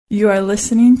You are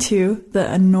listening to the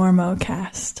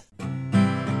Enormocast.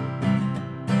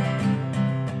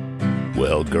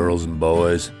 Well, girls and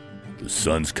boys, the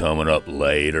sun's coming up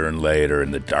later and later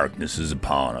and the darkness is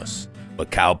upon us.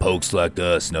 But cowpokes like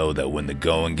us know that when the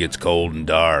going gets cold and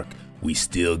dark, we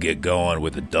still get going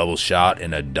with a double shot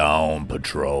and a dawn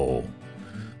patrol.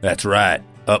 That's right,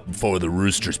 up before the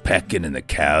rooster's pecking and the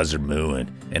cows are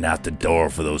mooing, and out the door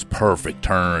for those perfect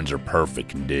turns or perfect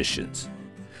conditions.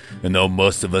 And though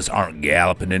most of us aren't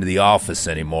galloping into the office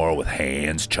anymore with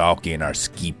hands chalky and our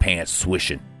ski pants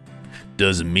swishing,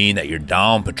 doesn't mean that your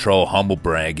dawn patrol humble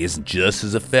brag isn't just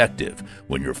as effective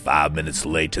when you're 5 minutes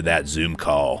late to that Zoom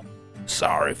call.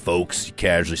 Sorry, folks, you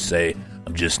casually say,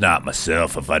 I'm just not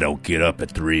myself if I don't get up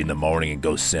at 3 in the morning and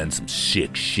go send some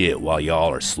sick shit while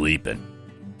y'all are sleeping.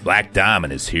 Black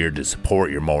Diamond is here to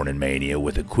support your morning mania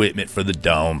with equipment for the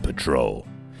dawn patrol.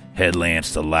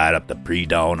 Headlamps to light up the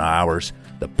pre-dawn hours,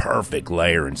 the perfect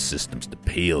layering systems to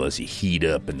peel as you heat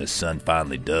up and the sun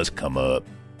finally does come up.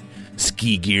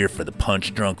 Ski gear for the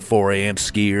punch-drunk 4 a.m.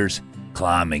 skiers,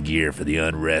 climbing gear for the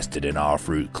unrested and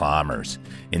off-route climbers,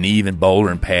 and even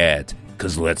bouldering pads,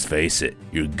 because let's face it,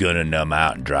 you're gonna numb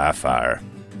out in dry fire.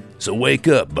 So wake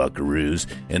up, buckaroos,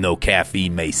 and though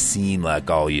caffeine may seem like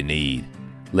all you need,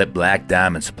 let Black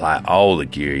Diamond supply all the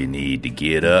gear you need to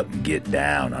get up and get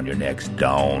down on your next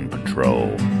dawn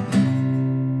patrol.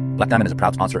 Black Diamond is a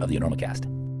proud sponsor of the Enormocast.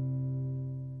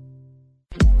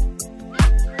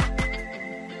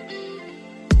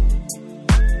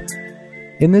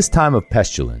 In this time of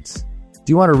pestilence,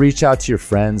 do you want to reach out to your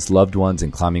friends, loved ones,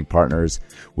 and climbing partners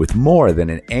with more than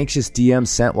an anxious DM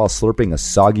sent while slurping a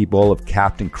soggy bowl of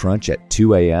Captain Crunch at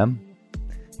 2 a.m.?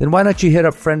 Then why don't you hit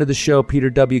up friend of the show, Peter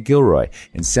W. Gilroy,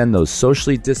 and send those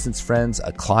socially distanced friends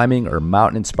a climbing or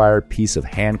mountain-inspired piece of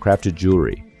handcrafted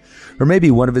jewelry. Or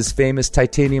maybe one of his famous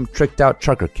titanium tricked-out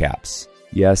trucker caps.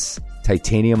 Yes,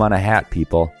 titanium on a hat,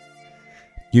 people.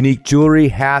 Unique jewelry,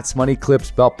 hats, money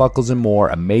clips, belt buckles, and more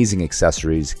amazing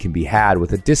accessories can be had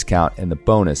with a discount and the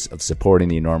bonus of supporting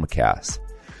the Enormocast.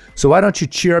 So why don't you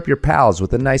cheer up your pals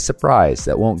with a nice surprise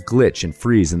that won't glitch and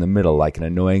freeze in the middle like an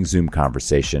annoying Zoom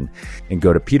conversation, and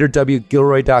go to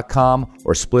peterwgilroy.com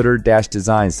or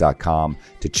splitter-designs.com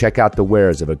to check out the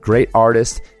wares of a great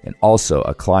artist and also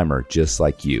a climber just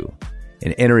like you.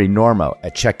 And enter Enormo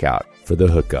at checkout for the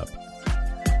hookup.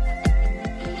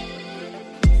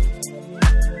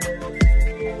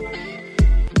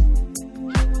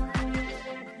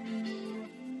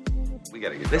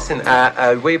 Listen, where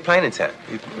are you playing in town?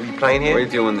 Are you playing here? We're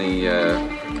doing the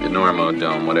Normo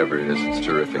Dome, whatever it is. It's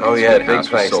terrific. Oh, it's yeah, big big house.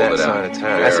 place, that side of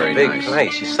town. That's a big nice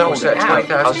place. You sold it out.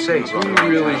 20,000 seats. You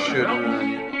really should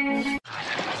run.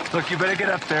 Look, you better get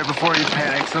up there before you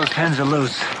panic. Those pens are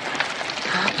loose.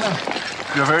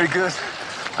 You're very good.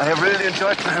 I have really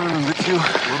enjoyed climbing with you.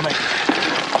 We'll make it.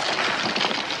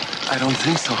 I don't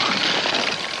think so.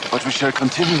 But we shall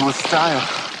continue with style.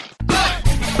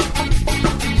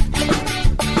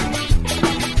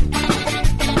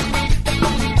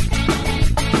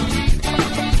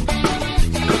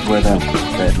 Weather,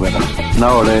 bad weather.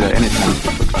 Now or later, anytime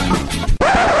for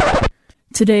climbing.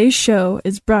 Today's show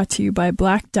is brought to you by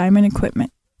Black Diamond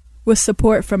Equipment, with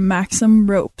support from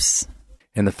Maxim Ropes.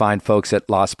 And the fine folks at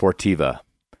La Sportiva.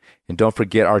 And don't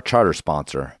forget our charter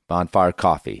sponsor, Bonfire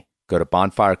Coffee. Go to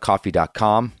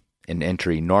bonfirecoffee.com and enter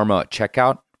Enormo at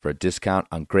checkout for a discount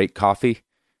on great coffee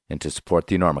and to support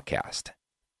the Enormocast.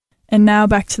 And now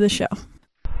back to the show.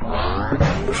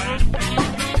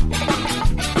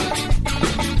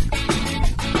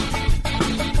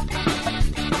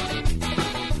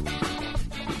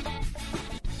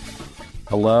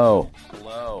 Hello,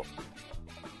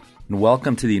 and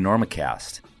welcome to the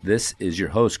Enormocast. This is your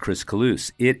host, Chris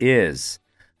Kalous. It is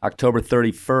October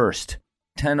 31st,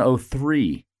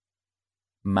 10:03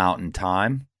 Mountain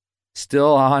Time.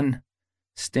 Still on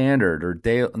Standard or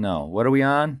day. No, what are we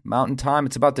on? Mountain Time.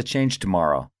 It's about to change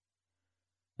tomorrow.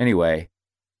 Anyway,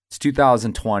 it's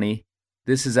 2020.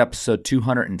 This is episode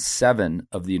 207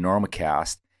 of the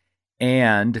Enormocast.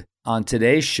 And on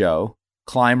today's show,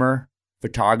 climber,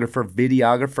 photographer,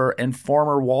 videographer, and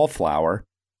former wallflower,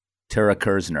 Tara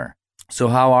Kerzhner. So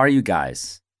how are you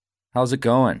guys? How's it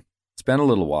going? It's been a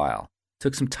little while.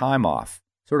 Took some time off,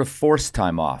 sort of forced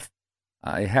time off.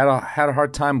 I had a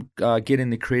hard time getting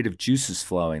the creative juices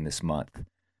flowing this month.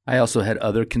 I also had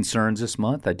other concerns this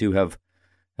month. I do have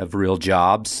real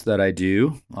jobs that I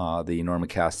do. The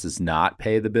Enormocast does not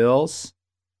pay the bills.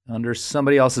 Under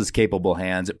somebody else's capable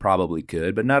hands, it probably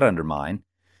could, but not under mine.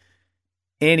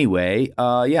 Anyway,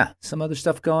 some other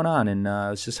stuff going on, and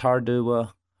it's just hard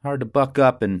to buck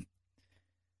up and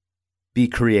be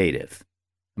creative.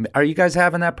 Are you guys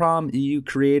having that problem, you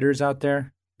creators out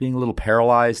there, being a little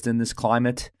paralyzed in this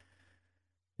climate?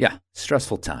 Yeah,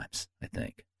 stressful times, I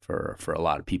think, for a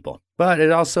lot of people. But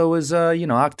it also is,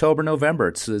 October, November.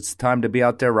 It's time to be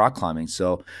out there rock climbing.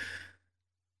 So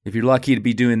if you're lucky to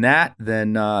be doing that,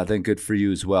 then good for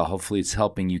you as well. Hopefully it's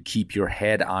helping you keep your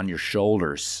head on your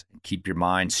shoulders, keep your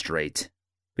mind straight.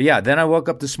 But yeah, then I woke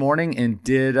up this morning and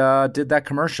did that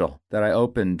commercial that I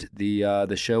opened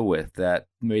the show with that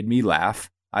made me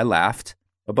laugh. I laughed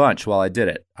a bunch while I did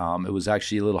it. It was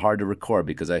actually a little hard to record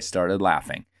because I started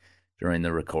laughing during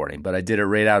the recording. But I did it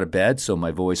right out of bed, so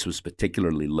my voice was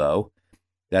particularly low.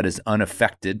 That is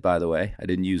unaffected, by the way. I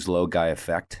didn't use low guy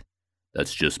effect.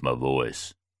 That's just my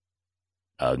voice.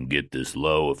 I can get this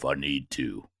low if I need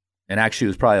to. And actually, it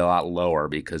was probably a lot lower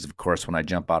because, of course, when I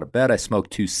jump out of bed, I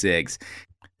smoke 2 cigs,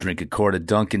 drink a quart of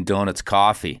Dunkin' Donuts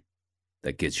coffee.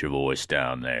 That gets your voice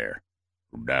down there.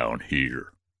 Down here.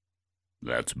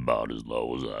 That's about as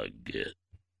low as I get.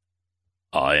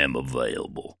 I am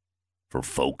available for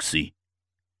folksy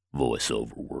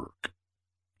voiceover work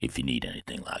if you need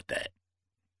anything like that.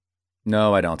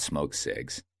 No, I don't smoke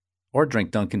cigs or drink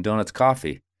Dunkin' Donuts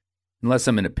coffee unless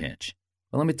I'm in a pinch.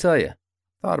 But let me tell you, I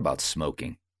thought about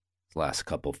smoking the last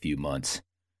few months.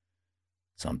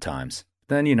 Sometimes.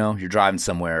 Then, you're driving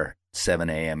somewhere, 7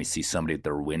 a.m., you see somebody with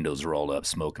their windows rolled up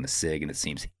smoking a cig, and it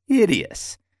seems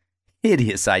hideous.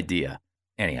 Hideous idea.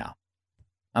 Anyhow,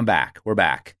 I'm back. We're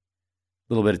back.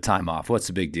 A little bit of time off. What's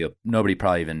the big deal? Nobody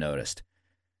probably even noticed.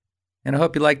 And I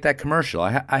hope you like that commercial.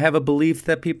 I have a belief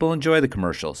that people enjoy the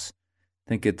commercials. I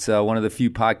think it's one of the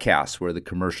few podcasts where the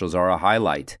commercials are a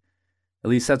highlight. At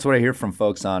least that's what I hear from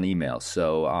folks on email.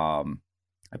 So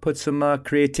I put some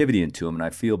creativity into them, and I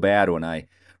feel bad when I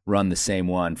run the same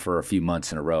one for a few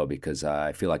months in a row because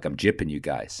I feel like I'm gypping you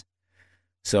guys.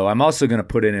 So I'm also going to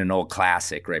put in an old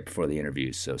classic right before the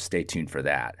interview, so stay tuned for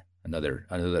that. Another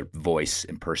voice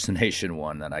impersonation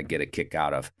one that I get a kick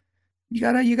out of. You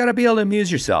gotta be able to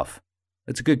amuse yourself.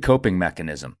 It's a good coping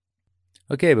mechanism.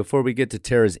 Okay, before we get to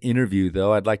Tara's interview,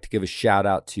 though, I'd like to give a shout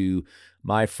out to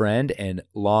my friend and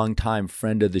longtime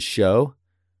friend of the show,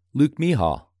 Luke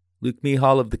Mihal. Luke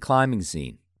Mihal of the Climbing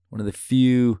Zine, one of the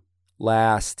few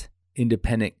last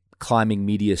independent climbing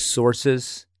media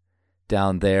sources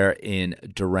down there in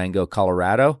Durango,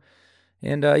 Colorado.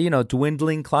 And,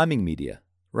 dwindling climbing media.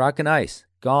 Rock and Ice,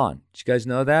 gone. Did you guys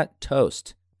know that?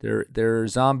 Toast. Their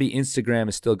zombie Instagram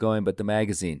is still going, but the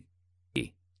magazine,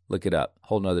 look it up.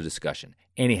 Whole nother discussion.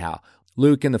 Anyhow,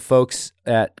 Luke and the folks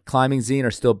at Climbing Zine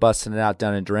are still busting it out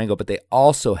down in Durango, but they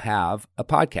also have a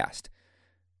podcast,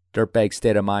 Dirtbag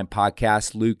State of Mind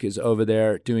podcast. Luke is over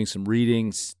there doing some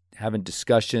readings, having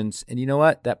discussions, and you know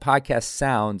what? That podcast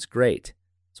sounds great.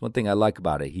 It's one thing I like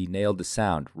about it. He nailed the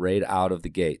sound right out of the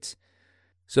gates.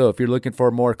 So if you're looking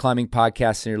for more climbing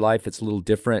podcasts in your life, it's a little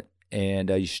different, and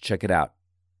you should check it out.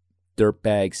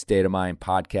 Dirtbag State of Mind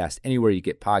podcast. Anywhere you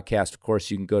get podcasts, of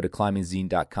course, you can go to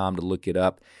climbingzine.com to look it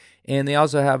up. And they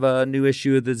also have a new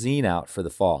issue of the zine out for the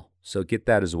fall. So get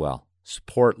that as well.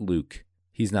 Support Luke.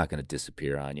 He's not going to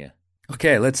disappear on you.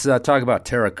 Okay, let's talk about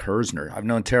Tara Kerzhner. I've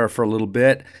known Tara for a little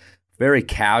bit, very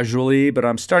casually, but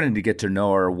I'm starting to get to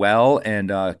know her well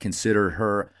and consider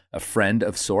her a friend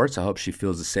of sorts. I hope she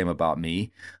feels the same about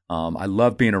me. I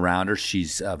love being around her.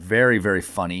 She's very, very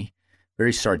funny,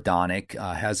 very sardonic,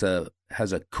 has a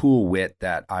cool wit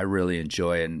that I really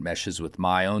enjoy and meshes with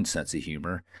my own sense of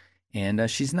humor.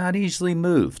 And she's not easily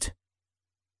moved.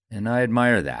 And I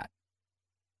admire that,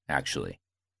 actually.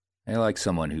 I like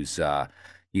someone who's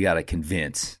you got to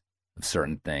convince of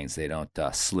certain things. They don't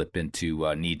slip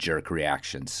into knee-jerk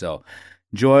reactions. So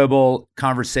enjoyable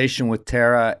conversation with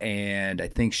Tara, and I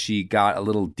think she got a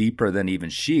little deeper than even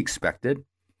she expected.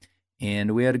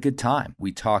 And we had a good time.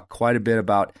 We talked quite a bit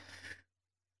about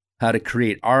how to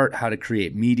create art, how to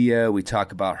create media. We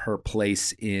talk about her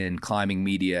place in climbing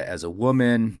media as a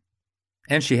woman.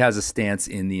 And she has a stance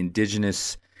in the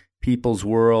indigenous people's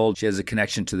world. She has a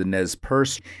connection to the Nez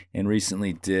Perce and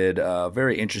recently did a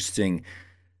very interesting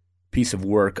piece of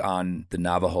work on the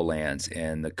Navajo lands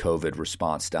and the COVID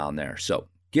response down there. So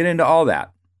get into all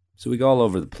that. So we go all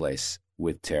over the place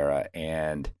with Tara,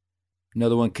 and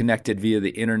another one connected via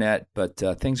the internet, but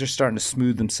things are starting to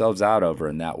smooth themselves out over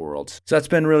in that world. So that's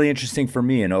been really interesting for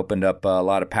me and opened up a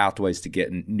lot of pathways to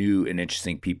get new and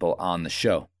interesting people on the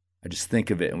show. I just think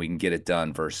of it and we can get it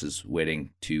done versus waiting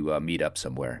to meet up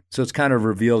somewhere. So it's kind of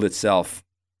revealed itself,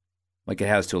 like it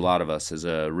has to a lot of us, as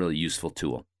a really useful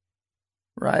tool.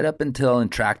 Right up until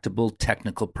intractable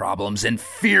technical problems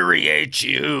infuriate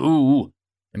you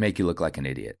and make you look like an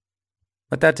idiot.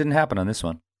 But that didn't happen on this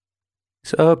one.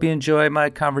 So I hope you enjoy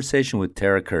my conversation with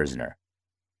Tara Kerzhner.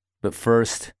 But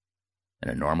first,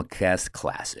 an Enormocast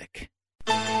classic.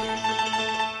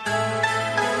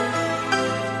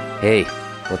 Hey,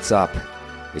 what's up?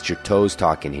 It's your toes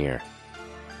talking here.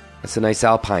 That's a nice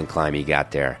alpine climb you got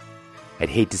there. I'd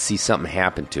hate to see something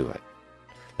happen to it.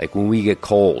 Like when we get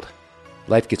cold.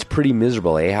 Life gets pretty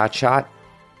miserable, eh, hotshot?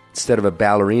 Instead of a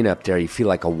ballerina up there, you feel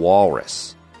like a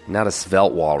walrus. Not a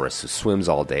svelte walrus who swims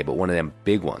all day, but one of them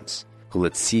big ones who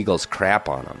let seagulls crap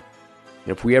on them.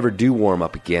 And if we ever do warm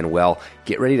up again, well,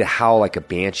 get ready to howl like a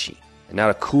banshee. And not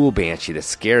a cool banshee that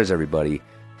scares everybody,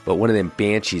 but one of them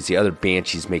banshees the other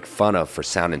banshees make fun of for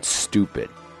sounding stupid.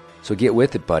 So get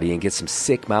with it, buddy, and get some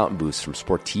sick mountain boots from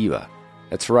Sportiva.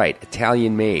 That's right,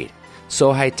 Italian made.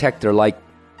 So high tech they're like,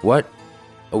 what?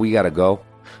 Oh, we gotta go?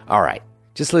 Alright,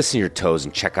 just listen to your toes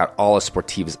and check out all of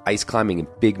Sportiva's ice climbing and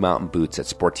big mountain boots at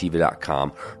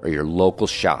Sportiva.com or your local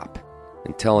shop.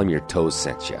 And tell them your toes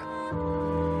sent you.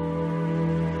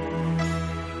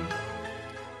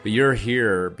 But you're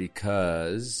here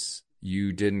because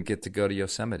you didn't get to go to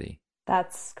Yosemite.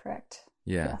 That's correct.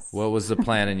 Yeah. Yes. What was the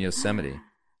plan in Yosemite?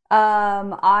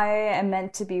 I am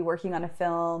meant to be working on a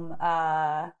film.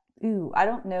 I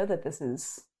don't know that this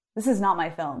is not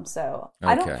my film, so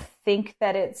okay. I don't think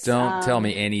that it's. Don't tell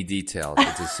me any details.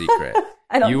 It's a secret.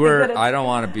 I don't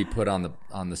want to be put on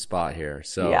the spot here.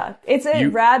 So yeah, it's a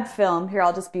rad film. Here,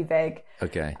 I'll just be vague.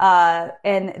 Okay.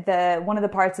 And one of the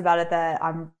parts about it that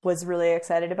I was really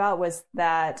excited about was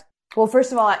that. Well,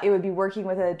 first of all, it would be working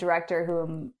with a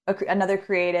director another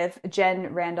creative,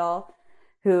 Jen Randall,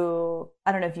 who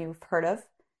I don't know if you've heard of,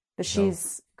 but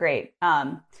she's great.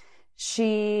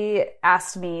 She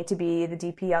asked me to be the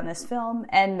DP on this film,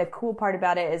 and the cool part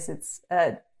about it is it's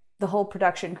the whole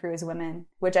production crew is women,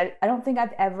 which I don't think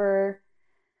I've ever.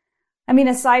 I mean,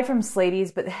 aside from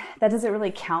Slady's, but that doesn't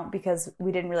really count because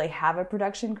we didn't really have a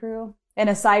production crew. And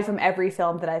aside from every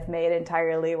film that I've made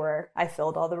entirely where I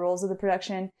filled all the roles of the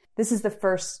production, this is the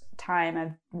first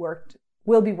time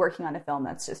will be working on a film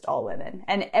that's just all women.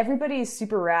 And everybody is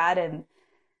super rad. And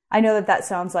I know that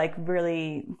sounds like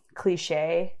really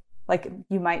cliche. Like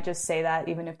you might just say that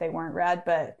even if they weren't rad,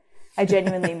 but I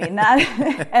genuinely mean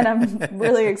that. And I'm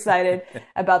really excited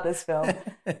about this film.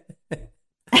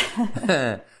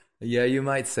 Yeah, you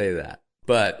might say that.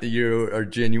 But you are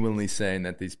genuinely saying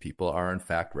that these people are in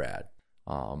fact rad.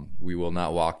 We will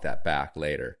not walk that back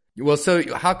later. Well,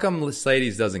 so how come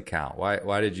Slady's doesn't count?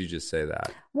 Why did you just say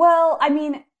that? Well, I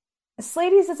mean,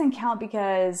 Slady's doesn't count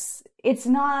because there's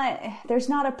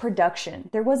not a production.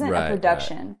 There wasn't a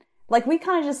production. Right. Like we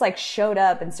kind of just like showed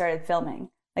up and started filming.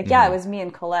 Like, yeah, it was me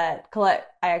and Colette. Colette,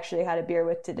 I actually had a beer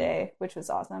with today, which was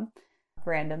awesome.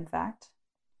 Random fact.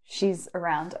 She's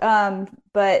around.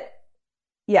 But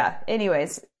yeah,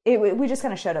 anyways, we just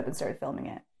kind of showed up and started filming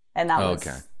it. And that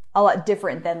was a lot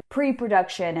different than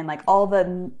pre-production and like all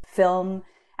the film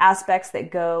aspects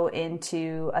that go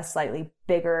into a slightly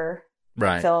bigger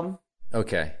film.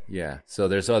 Okay, yeah. So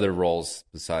there's other roles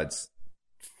besides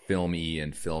filmy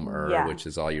and filmer, which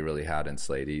is all you really had in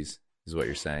Slady's, is what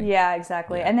you're saying. Yeah,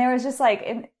 exactly. Yeah. And there was just like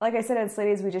I said, in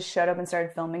Slady's, we just showed up and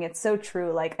started filming. It's so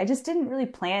true. Like I just didn't really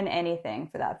plan anything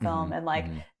for that film. Mm-hmm. And like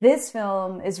this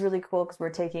film is really cool because we're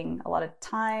taking a lot of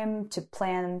time to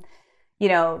plan. You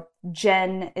know,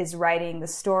 Jen is writing the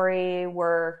story.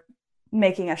 We're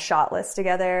making a shot list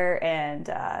together, and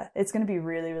it's going to be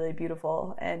really, really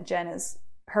beautiful. And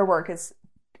her work is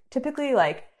typically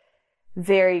like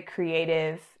very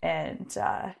creative and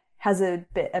has a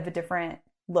bit of a different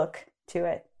look to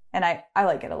it, and I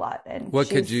like it a lot. And what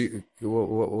could you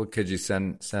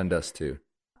send us to?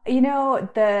 You know,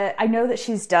 I know that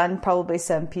she's done probably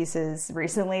some pieces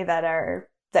recently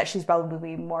that she's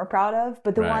probably more proud of,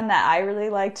 but the one that I really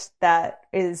liked that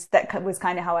was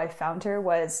kind of how I found her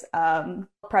was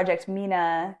Project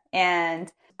Mina,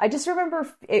 and I just remember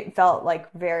it felt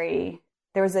like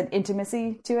there was an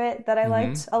intimacy to it that I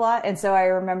liked a lot, and so I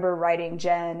remember writing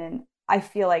Jen, and I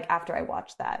feel like after I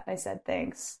watched that, I said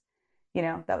thanks, you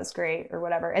know, that was great or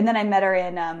whatever. And then I met her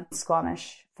in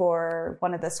Squamish for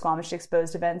one of the Squamish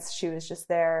Exposed events. She was just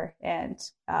there, and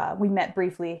we met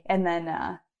briefly, and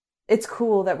then it's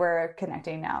cool that we're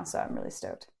connecting now, so I'm really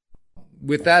stoked.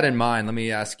 With that in mind, let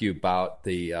me ask you about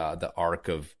the arc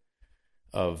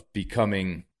of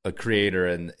becoming a creator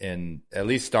and at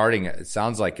least starting. It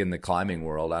sounds like in the climbing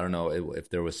world. I don't know if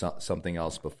there was something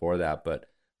else before that, but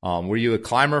were you a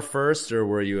climber first or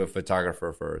were you a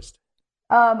photographer first?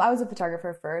 I was a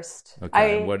photographer first.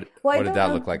 Okay. What did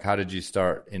that look like? How did you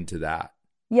start into that?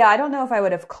 Yeah, I don't know if I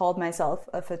would have called myself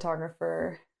a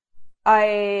photographer.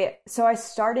 I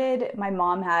started, my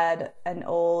mom had an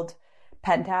old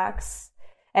Pentax,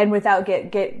 and without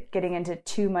getting into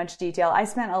too much detail, I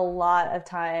spent a lot of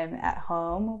time at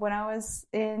home when I was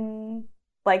in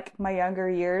like my younger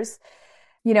years,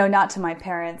 you know, not to my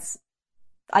parents.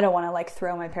 I don't want to like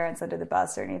throw my parents under the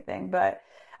bus or anything, but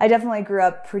I definitely grew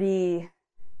up pretty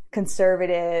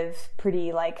conservative,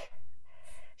 pretty like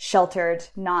sheltered,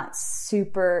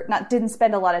 didn't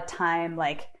spend a lot of time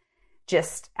like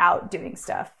just out doing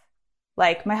stuff.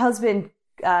 Like my husband,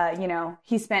 you know,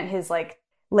 he spent his like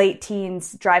late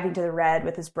teens driving to the Red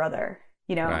with his brother,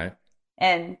 you know, Right.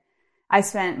 and I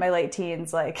spent my late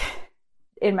teens like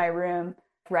in my room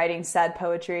writing sad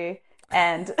poetry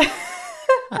and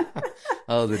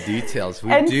Oh, the details.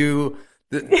 The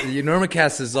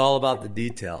Enormocast is all about the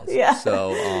details. Yeah.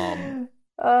 So,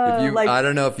 if you, I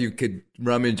don't know if you could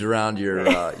rummage around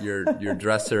your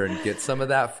dresser and get some of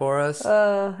that for us.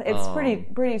 It's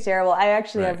pretty terrible. I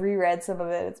actually have reread some of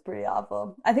it. It's pretty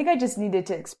awful. I think I just needed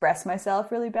to express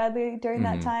myself really badly during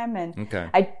that time, and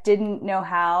I didn't know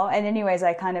how. And anyways,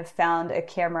 I kind of found a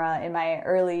camera in my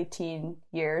early teen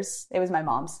years. It was my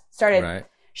mom's. Started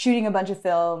shooting a bunch of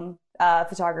film,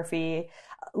 photography,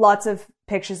 lots of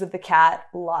pictures of the cat.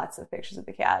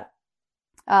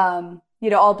 You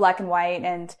know, all black and white.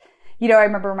 And, you know, I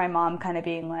remember my mom kind of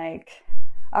being like,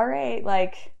 all right,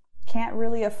 like, can't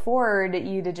really afford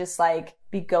you to just like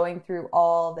be going through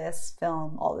all this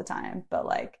film all the time. But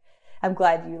like, I'm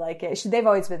glad you like it. They've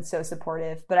always been so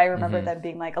supportive, but I remember them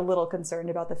being like a little concerned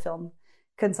about the film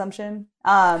consumption.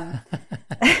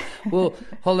 Well,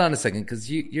 hold on a second,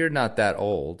 because you're not that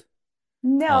old.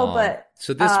 No, but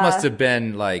so this must have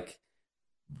been like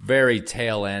very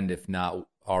tail end, if not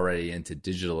already into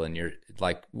digital, and you're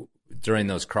like during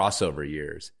those crossover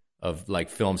years of like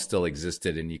film still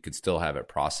existed and you could still have it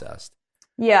processed.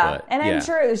 Yeah. But, and I'm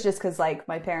sure it was just because like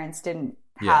my parents didn't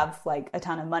have like a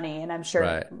ton of money, and I'm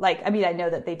sure like, I mean, I know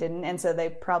that they didn't. And so they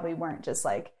probably weren't just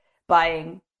like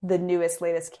buying the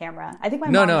latest camera. I think my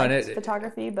mom liked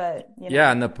photography, but you know.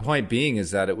 Yeah. And the point being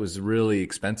is that it was really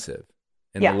expensive,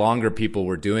 and the longer people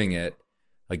were doing it,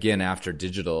 again, after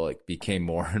digital, it became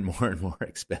more and more and more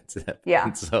expensive. Yeah.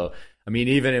 And so, I mean,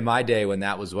 even in my day when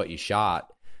that was what you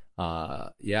shot,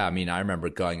 I mean, I remember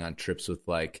going on trips with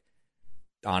like,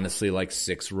 honestly, like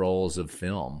 6 rolls of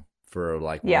film for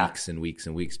like weeks and weeks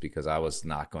and weeks, because I was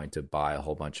not going to buy a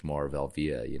whole bunch more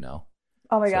Velvia, you know?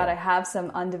 Oh my God, I have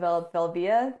some undeveloped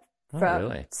Velvia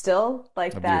from still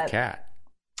like of that. Your cat.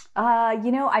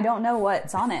 You know, I don't know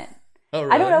what's on it. Oh,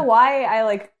 really? I don't know why I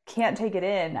like can't take it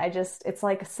in. It's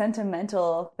like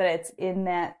sentimental that it's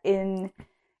in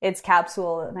its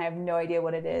capsule, and I have no idea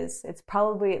what it is. It's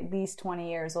probably at least 20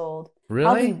 years old. Really?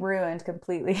 I'll be ruined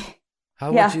completely.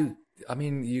 How would you? I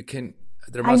mean, you can.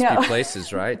 There must be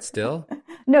places, right? Still?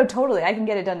 No, totally. I can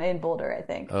get it done in Boulder, I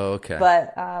think. Oh, okay.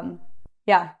 But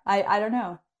yeah, I don't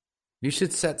know. You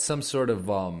should set some sort of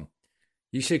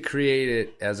you should create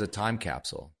it as a time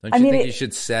capsule. Don't you think you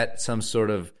should set some sort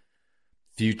of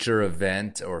future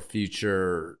event or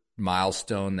future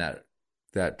milestone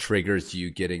that triggers you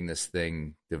getting this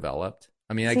thing developed?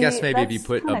 I mean, I guess maybe if you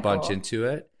put a bunch into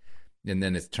it, and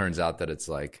then it turns out that it's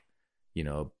like, you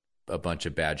know, a bunch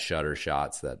of bad shutter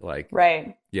shots that like,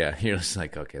 yeah, you're just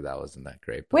like, okay, that wasn't that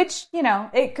great. But, which, you know,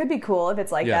 it could be cool if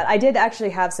it's like that. I did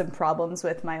actually have some problems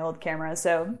with my old camera,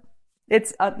 so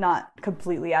it's not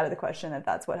completely out of the question that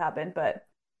that's what happened. But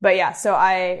yeah, so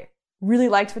I really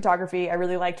liked photography. I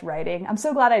really liked writing. I'm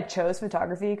so glad I chose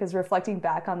photography, because reflecting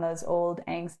back on those old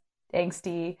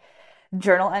angsty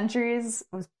journal entries,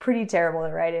 I was pretty terrible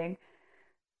at writing.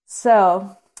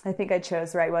 So I think I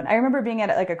chose the right one. I remember being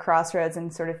at like a crossroads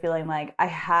and sort of feeling like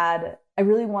I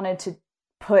really wanted to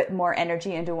put more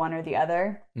energy into one or the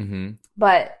other,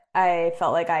 but I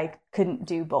felt like I couldn't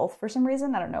do both for some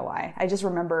reason. I don't know why. I just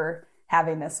remember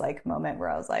having this like moment where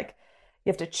I was like, you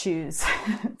have to choose.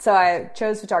 So I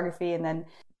chose photography, and then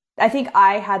I think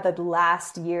I had the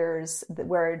last years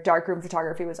where darkroom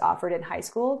photography was offered in high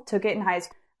school, took it in high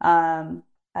school. And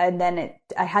then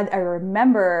I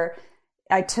remember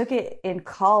I took it in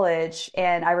college,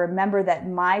 and I remember that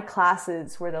my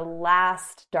classes were the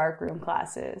last darkroom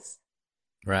classes.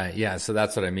 Right. Yeah. So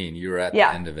that's what I mean. You were at the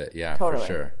end of it. Yeah, totally.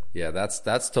 For sure. Yeah. That's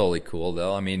totally cool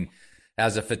though. I mean,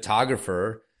 as a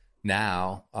photographer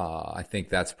now, I think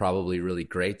that's probably really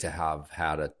great to have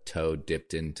had a toe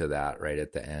dipped into that right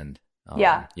at the end.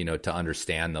 You know, to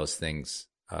understand those things,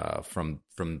 from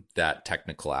that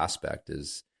technical aspect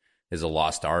is a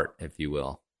lost art, if you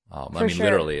will. I mean,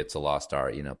 literally, it's a lost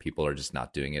art. You know, people are just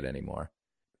not doing it anymore.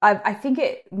 I think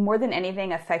it, more than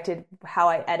anything, affected how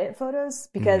I edit photos,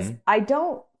 because I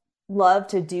don't love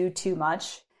to do too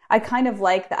much. I kind of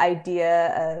like the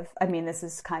idea of, I mean, this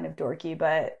is kind of dorky,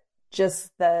 but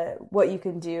just what you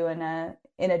can do in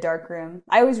a dark room.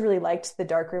 I always really liked the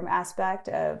darkroom aspect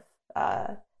of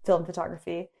film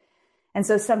photography. And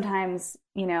so sometimes,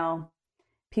 you know,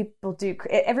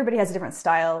 everybody has a different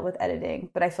style with editing,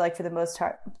 but I feel like for the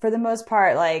most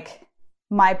part, like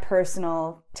my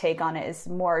personal take on it is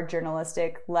more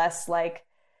journalistic, less like,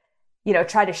 you know,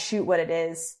 try to shoot what it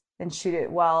is and shoot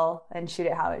it well and shoot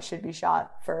it how it should be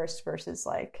shot first, versus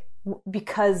like,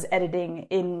 because editing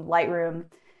in Lightroom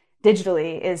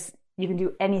digitally is, you can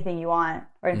do anything you want,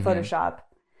 or in Photoshop.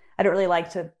 I don't really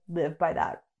like to live by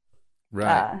that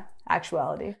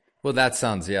actuality. Well, that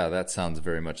sounds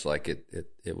very much like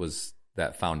it was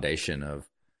that foundation of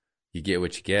you get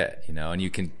what you get, you know, and you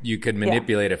could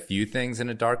manipulate a few things in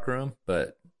a dark room,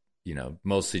 but, you know,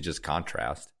 mostly just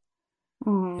contrast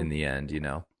in the end, you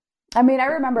know. I mean, I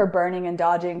remember burning and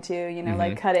dodging too, you know,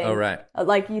 like cutting. Oh, right.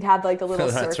 Like you'd have like the little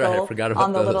circle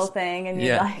on the little thing, and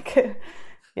you'd like,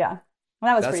 yeah.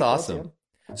 Well, that was pretty awesome. Cool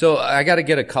too. So I got to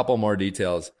get a couple more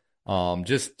details.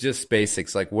 Just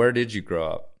basics, like where did you grow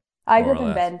up? I grew up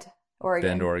in Bend, Oregon.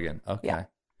 Bend, Oregon. Okay. Yeah.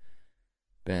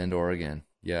 Bend, Oregon.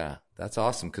 Yeah, that's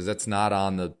awesome, because that's not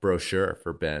on the brochure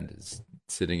for Bend. It's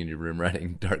sitting in your room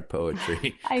writing dark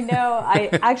poetry. I know. I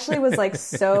actually was like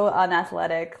so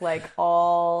unathletic, like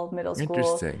all middle school.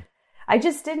 Interesting. I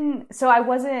just didn't. So I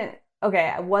wasn't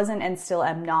and still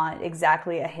am not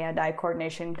exactly a hand-eye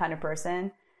coordination kind of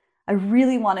person. I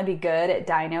really want to be good at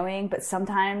dynoing, but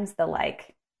sometimes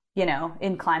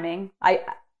in climbing,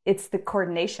 it's the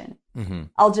coordination.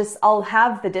 I'll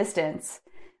have the distance,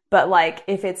 but like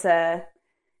if it's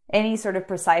any sort of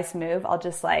precise move, I'll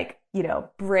just like, you know,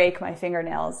 break my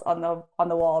fingernails on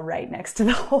the wall right next to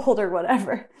the hold or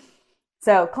whatever.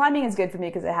 So climbing is good for me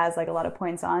because it has like a lot of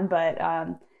points on, but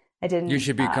I didn't. You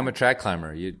should become a track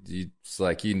climber. It's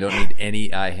like you don't need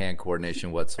any eye-hand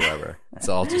coordination whatsoever. It's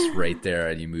all just right there,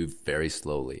 and you move very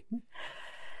slowly.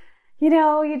 You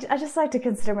know, I just like to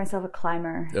consider myself a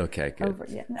climber. Okay, good.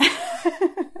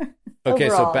 Okay,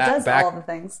 overall, so back all the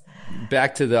things.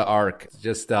 Back to the arc.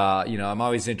 Just you know, I'm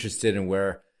always interested in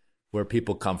where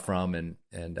people come from,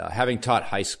 and having taught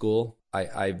high school,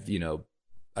 I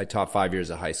taught 5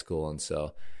 years of high school, and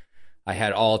so I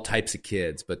had all types of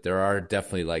kids, but there are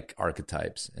definitely like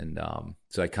archetypes, and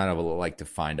so I kind of like to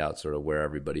find out sort of where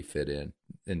everybody fit in.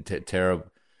 And Tara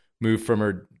moved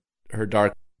from her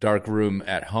dark room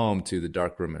at home to the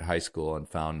dark room at high school, and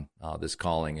found this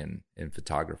calling in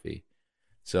photography.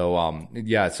 So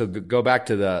so go back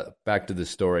to the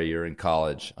story. You're in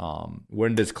college.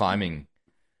 When does climbing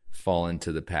fall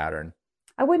into the pattern?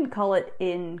 I wouldn't call it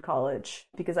in college,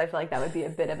 because I feel like that would be a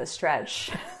bit of a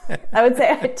stretch. I would say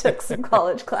I took some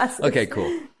college classes. Okay,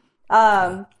 cool.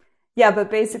 But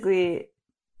basically,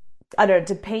 I don't know,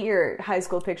 to paint your high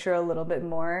school picture a little bit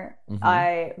more,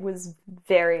 I was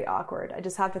very awkward. I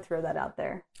just have to throw that out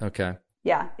there. Okay.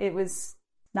 Yeah, it was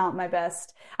not my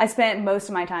best. I spent most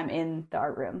of my time in the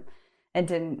art room and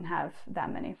didn't have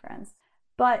that many friends.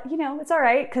 But, you know, it's all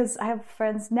right, because I have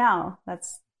friends now.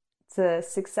 It's a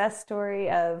success story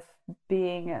of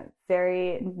being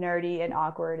very nerdy and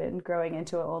awkward and growing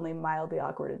into an only mildly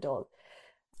awkward adult.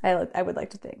 I would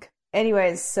like to think.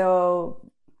 Anyways,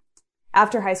 so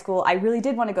after high school, I really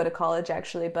did want to go to college,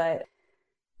 actually, but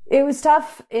it was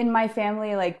tough in my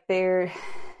family. Like, there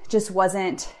just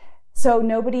wasn't... So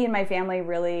nobody in my family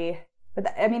really...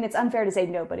 I mean, it's unfair to say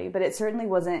nobody, but it certainly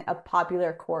wasn't a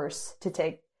popular course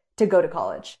to go to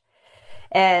college.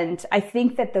 And I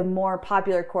think that the more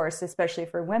popular course, especially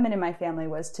for women in my family,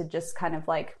 was to just kind of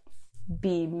like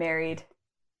be married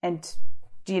and,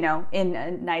 you know, in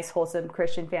a nice, wholesome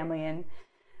Christian family and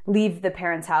leave the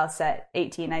parents' house at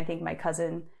 18. I think my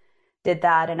cousin did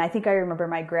that. And I think I remember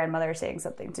my grandmother saying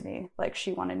something to me, like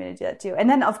she wanted me to do that too. And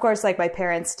then, of course, like my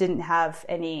parents didn't have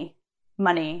any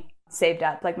money saved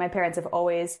up. Like my parents have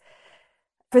always,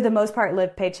 for the most part,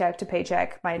 lived paycheck to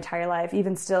paycheck my entire life.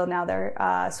 Even still now,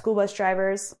 they're school bus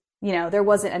drivers. You know, there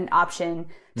wasn't an option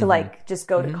to like just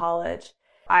go to college.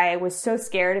 I was so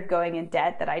scared of going in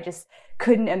debt that I just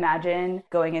couldn't imagine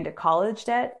going into college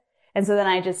debt. And so then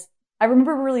I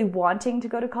remember really wanting to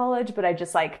go to college, but I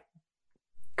just like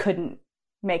couldn't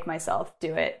make myself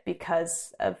do it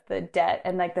because of the debt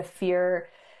and like the fear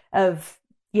of,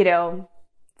 you know,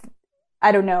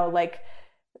 I don't know, like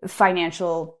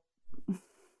financial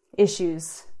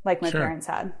issues like my parents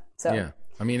had. So yeah,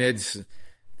 I mean,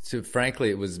 frankly,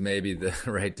 it was maybe the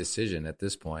right decision at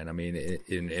this point. I mean,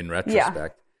 in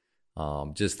retrospect,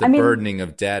 just the burdening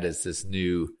of debt is this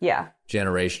new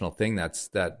generational thing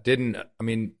that didn't. I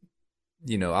mean,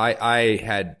 you know, I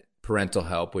had parental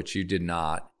help, which you did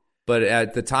not. But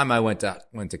at the time I went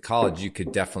to college, you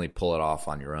could definitely pull it off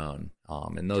on your own.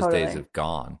 And those days have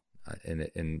gone.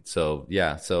 And so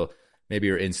maybe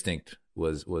your instinct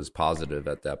was positive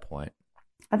at that point.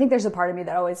 I think there's a part of me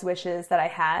that always wishes that I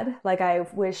had. Like, I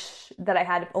wish that I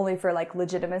had only for like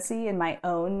legitimacy in my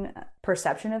own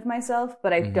perception of myself.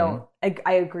 But I don't,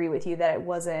 I agree with you that it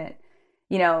wasn't,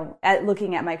 you know,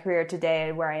 looking at my career today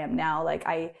and where I am now, like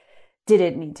I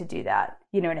didn't need to do that.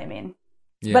 You know what I mean?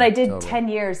 Yeah, but I did 10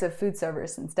 years of food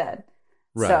service instead.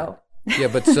 Right. So. Yeah,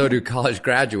 but so do college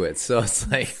graduates. So it's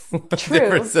like,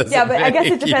 true. Yeah, but I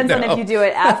guess it depends on if you do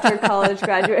it after college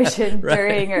graduation,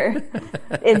 during, or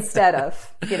instead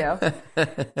of, you know.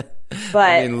 But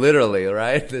I mean, literally,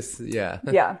 right?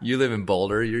 Yeah. You live in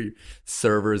Boulder. Your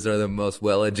servers are the most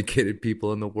well-educated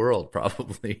people in the world,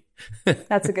 probably.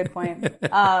 That's a good point.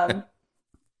 But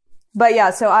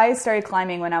yeah, so I started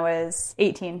climbing when I was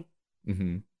 18,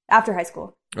 after high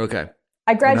school. Okay.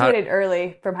 I graduated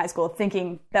early from high school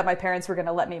thinking that my parents were going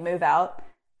to let me move out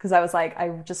because I was like, I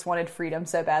just wanted freedom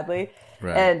so badly.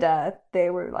 Right. And they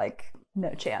were like,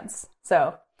 no chance.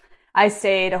 So I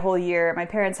stayed a whole year at my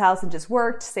parents' house and just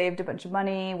worked, saved a bunch of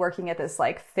money, working at this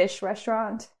like fish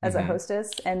restaurant as a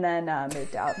hostess, and then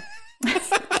moved out.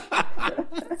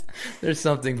 There's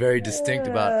something very distinct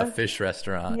about a fish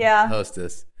restaurant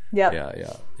hostess.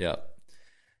 Yeah.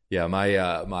 Yeah,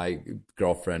 my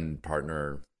girlfriend,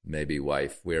 partner, maybe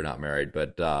wife, we're not married,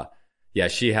 but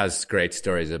she has great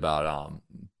stories about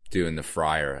doing the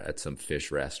fryer at some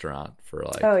fish restaurant for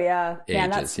like ages.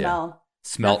 Man, that smell.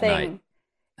 Smelt night.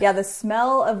 Yeah, the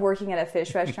smell of working at a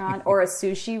fish restaurant or a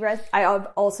sushi I've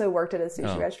also worked at a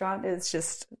sushi restaurant. It's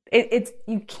just it's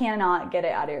you cannot get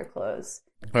it out of your clothes.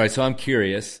 All right, so I'm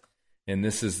curious, and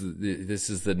this is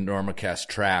the NormaCast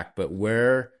track, but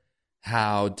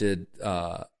how did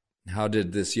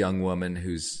this young woman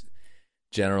who's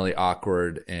generally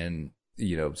awkward and,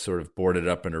 you know, sort of boarded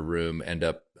up in a room end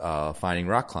up finding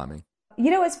rock climbing?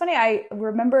 You know, it's funny. I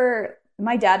remember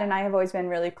my dad and I have always been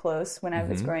really close when I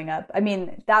was growing up. I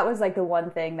mean, that was like the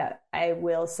one thing that I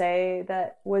will say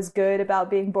that was good about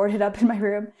being boarded up in my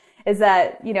room is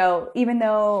that, you know, even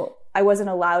though I wasn't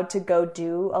allowed to go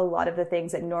do a lot of the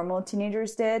things that normal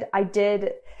teenagers did, I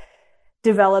did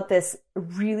develop this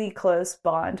really close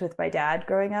bond with my dad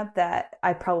growing up that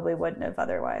I probably wouldn't have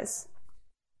otherwise.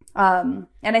 And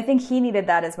I think he needed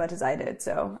that as much as I did.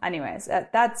 So anyways,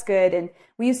 that's good. And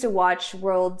we used to watch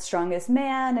World's Strongest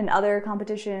Man and other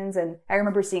competitions. And I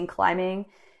remember seeing climbing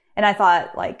and I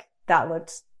thought like that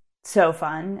looked so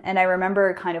fun. And I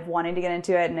remember kind of wanting to get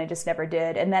into it and I just never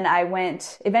did. And then I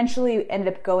eventually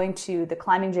ended up going to the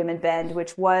climbing gym in Bend,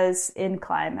 which was in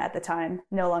Climb at the time,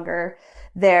 no longer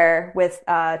there, with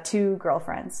 2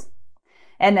 girlfriends.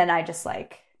 And then I just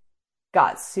like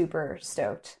got super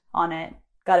stoked on it.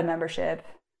 Got a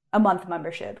month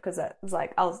membership, because it was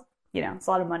like, it's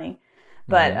a lot of money.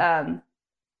 But, and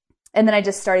then I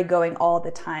just started going all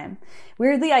the time.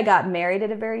 Weirdly, I got married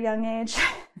at a very young age.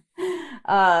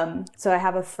 So I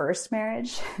have a first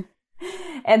marriage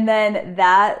and then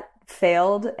that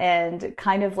failed, and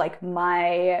kind of like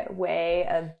my way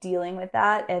of dealing with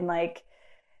that and like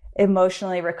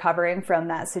emotionally recovering from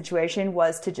that situation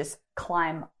was to just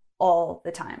climb all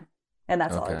the time. And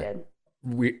that's all I did.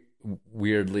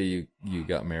 Weirdly, you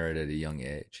got married at a young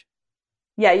age.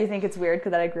 Yeah, you think it's weird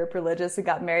because I grew up religious and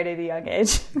got married at a young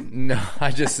age? No,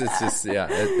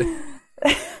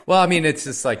 well, I mean, it's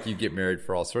just like you get married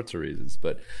for all sorts of reasons.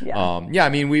 But I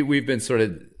mean, we've been sort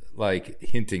of like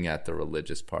hinting at the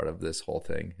religious part of this whole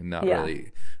thing and not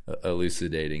really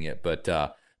elucidating it. But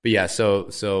yeah,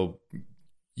 so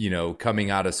you know,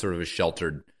 coming out of sort of a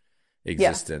sheltered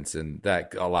existence, and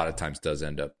that a lot of times does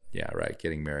end up,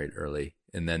 getting married early.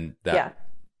 And then that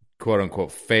quote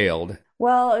unquote failed.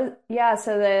 Well, yeah.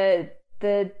 So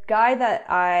the guy that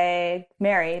I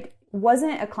married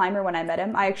wasn't a climber when I met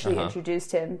him. I actually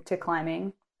introduced him to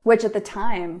climbing, which at the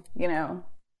time, you know,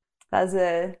 that's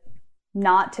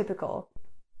not typical.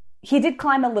 He did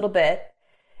climb a little bit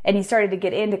and he started to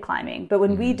get into climbing. But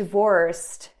when we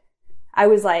divorced, I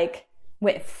was like,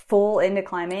 went full into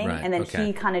climbing. Right, and then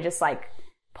he kind of just like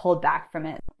pulled back from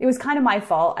it. It was kind of my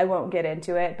fault. I won't get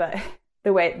into it, but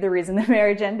the reason the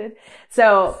marriage ended.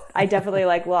 So I definitely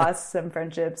like lost some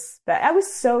friendships, but I was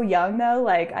so young though.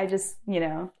 Like I just, you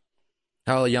know.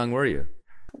 How young were you?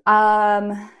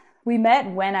 We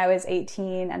met when I was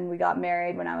 18 and we got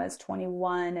married when I was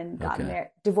 21 and got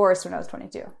divorced when I was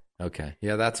 22. Okay.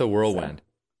 Yeah. That's a whirlwind. So,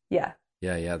 yeah.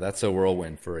 Yeah. That's a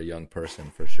whirlwind for a young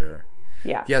person for sure.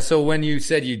 Yeah. Yeah. So when you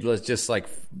said you just like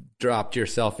dropped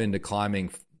yourself into climbing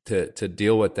to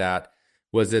deal with that,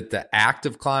 was it the act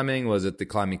of climbing? Was it the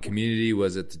climbing community?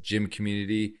 Was it the gym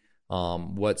community?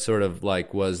 What sort of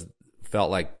like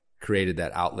felt like created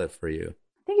that outlet for you?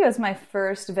 I think it was my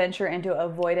first venture into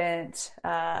avoidant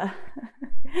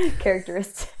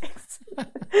characteristics,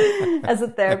 as a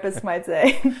therapist might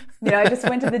say. I just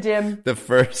went to the gym. The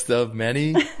first of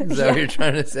many? Is that what you're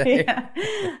trying to say? Yeah.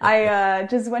 I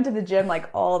just went to the gym like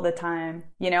all the time.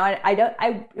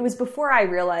 It was before I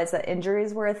realized that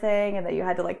injuries were a thing and that you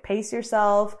had to like pace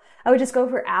yourself. I would just go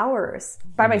for hours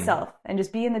by myself and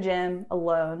just be in the gym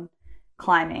alone,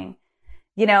 climbing.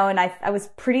 And I was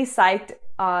pretty psyched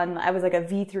I was like a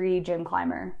V3 gym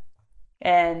climber,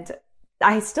 and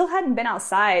I still hadn't been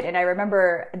outside. And I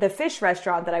remember the fish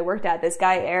restaurant that I worked at, this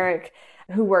guy, Eric,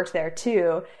 who worked there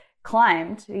too,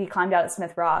 he climbed out at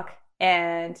Smith Rock,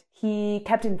 and he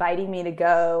kept inviting me to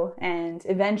go. And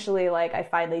eventually, like, I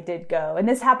finally did go. And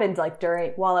this happened like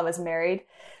while I was married,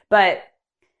 but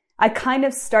I kind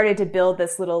of started to build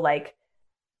this little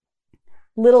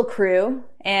crew.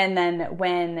 And then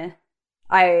when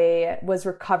I was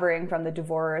recovering from the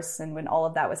divorce and when all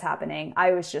of that was happening,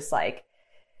 I was just like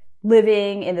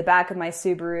living in the back of my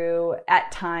Subaru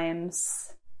at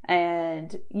times.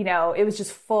 And, it was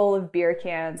just full of beer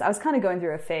cans. I was kind of going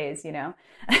through a phase, and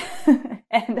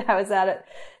I was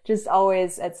just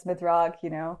always at Smith Rock,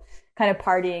 kind of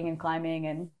partying and climbing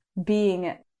and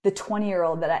being the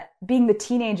 20-year-old being the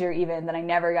teenager even that I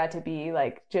never got to be,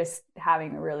 like, just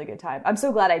having a really good time. I'm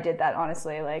so glad I did that,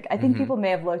 honestly. Like, I think people may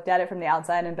have looked at it from the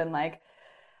outside and been like,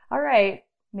 all right,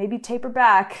 maybe taper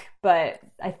back. But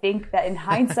I think that in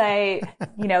hindsight,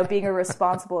 being a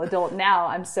responsible adult now,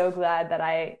 I'm so glad that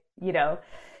I, it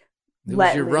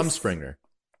was your Rumspringer.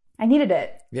 I needed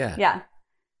it. Yeah. Yeah.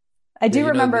 I do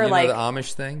remember, know like, the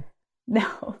Amish thing?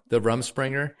 No. The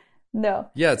Rumspringer? No.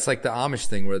 Yeah, it's like the Amish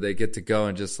thing where they get to go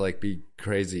and just like be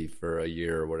crazy for a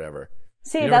year or whatever.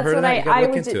 See, that's what I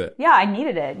look into it. Yeah, I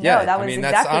needed it. Yeah, no, that was that's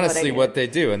exactly honestly what they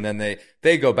do, and then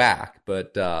they go back.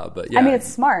 But yeah, I mean, it's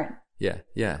smart. Yeah.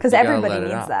 Because everybody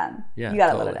needs that. Yeah, you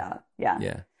gotta totally. let it out. Yeah.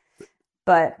 Yeah.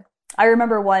 But I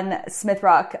remember one Smith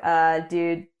Rock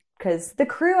dude, because the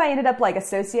crew I ended up like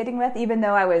associating with, even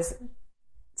though I was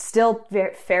still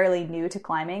fairly new to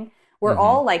climbing, were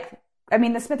all like. I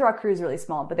mean, the Smith Rock crew is really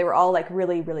small, but they were all like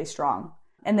really, really strong.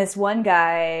 And this one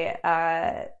guy,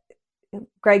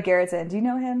 Greg Gerritsen, do you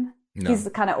know him? No. He's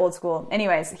kind of old school.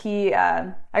 Anyways,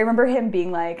 I remember him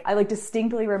being like, I like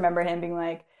distinctly remember him being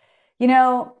like,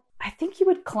 I think you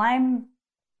would climb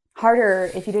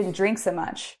harder if you didn't drink so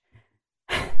much.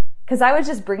 Because I was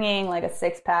just bringing like a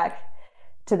 6-pack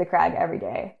to the crag every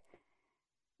day.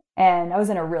 And I was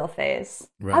in a real phase.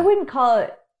 Right. I wouldn't call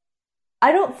it,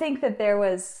 I don't think that there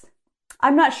was...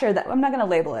 I'm not sure that I'm not going to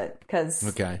label it because.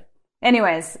 Okay.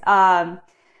 Anyways, I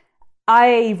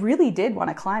really did want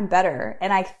to climb better,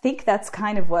 and I think that's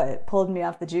kind of what pulled me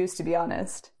off the juice, to be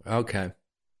honest. Okay.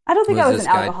 I don't think I was an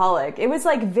alcoholic. It was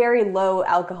like very low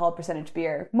alcohol percentage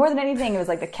beer. More than anything, it was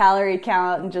like the calorie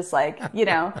count and just like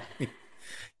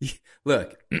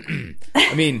Look,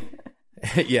 I mean,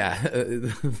 yeah,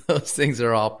 those things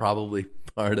are all probably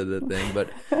part of the thing, but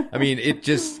I mean,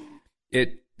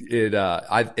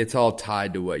 it's all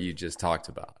tied to what you just talked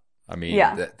about. I mean,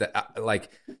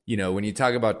 when you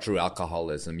talk about true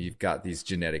alcoholism, you've got these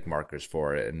genetic markers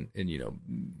for it, and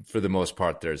for the most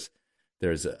part, there's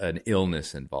an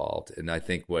illness involved. And I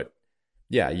think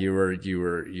you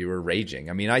were raging.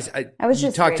 I mean,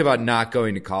 you talked about not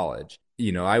going to college.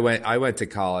 I went to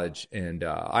college, and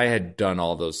I had done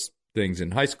all those things in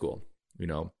high school.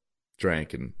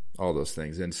 Drank and all those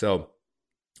things, and so.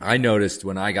 I noticed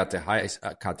when I got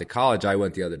to college, I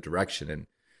went the other direction,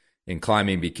 and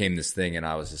climbing became this thing. And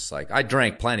I was just like, I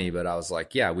drank plenty, but I was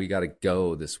like, yeah, we got to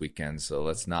go this weekend, so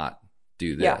let's not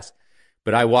do this. Yeah.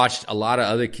 But I watched a lot of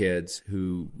other kids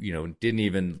who, didn't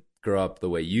even grow up the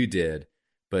way you did,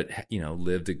 but,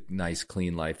 lived a nice,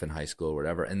 clean life in high school or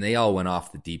whatever. And they all went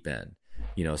off the deep end,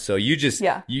 so you just,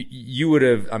 you would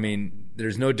have, I mean,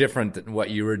 there's no different than what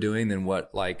you were doing than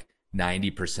what like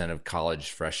 90% of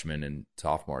college freshmen and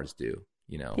sophomores do,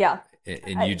 Yeah.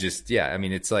 And you just, I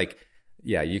mean, it's like,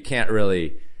 you can't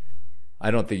really,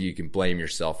 I don't think you can blame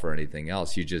yourself for anything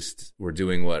else. You just were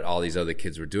doing what all these other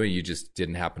kids were doing. You just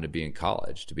didn't happen to be in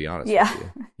college, to be honest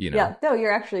with you. Yeah. No,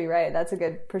 you're actually right. That's a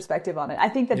good perspective on it. I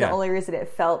think that the only reason it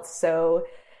felt so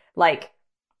like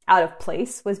out of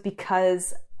place was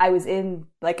because I was in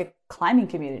like a climbing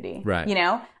community, right?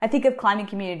 I think of climbing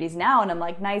communities now and I'm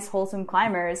like nice, wholesome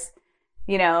climbers,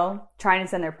 trying to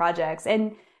send their projects.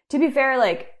 And to be fair,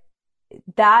 like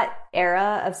that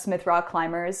era of Smith Rock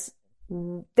climbers,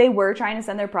 they were trying to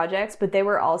send their projects, but they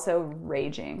were also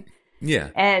raging.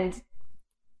 Yeah. And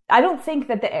I don't think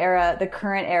that the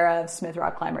current era of Smith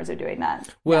Rock climbers are doing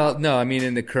that. Well, no, I mean,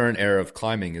 in the current era of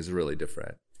climbing is really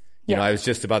different. You know, I was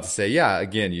just about to say, yeah,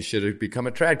 again, you should have become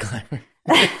a trad climber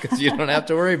because you don't have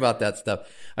to worry about that stuff.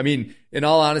 I mean, in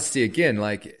all honesty, again,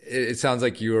 like it sounds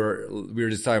like we were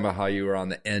just talking about how you were on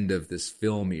the end of this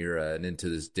film era and into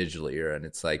this digital era. And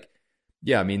it's like,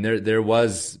 yeah, I mean, there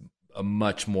was a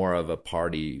much more of a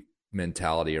party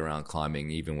mentality around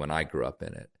climbing, even when I grew up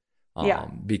in it.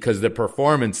 Because the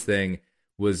performance thing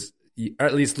was, or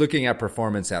at least looking at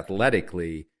performance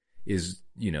athletically, is,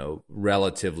 you know,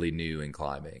 relatively new in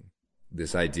climbing.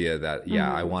 This idea that,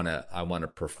 I want to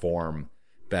perform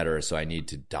better, so I need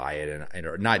to diet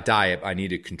or not diet. I need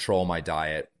to control my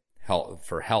diet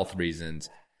for health reasons,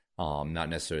 not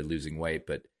necessarily losing weight,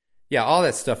 but yeah, all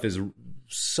that stuff is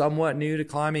somewhat new to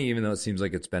climbing, even though it seems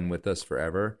like it's been with us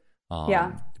forever.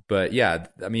 But yeah,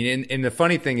 I mean, and the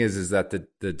funny thing is that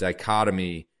the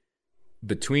dichotomy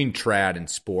between trad and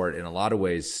sport in a lot of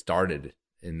ways started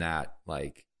in that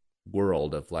like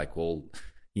world of like, well,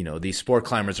 you know, these sport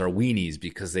climbers are weenies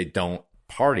because they don't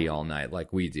party all night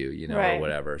like we do, you know, or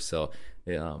whatever. So,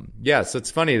 so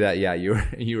it's funny that,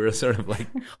 you were sort of like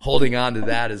holding on to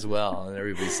that as well. And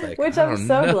everybody's like, which I'm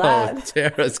so glad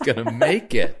Tara's going to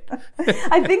make it.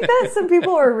 I think that some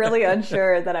people were really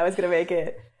unsure that I was going to make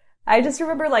it. I just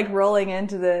remember like rolling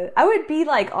into I would be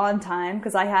like on time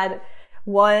because I had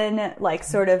one like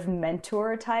sort of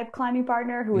mentor type climbing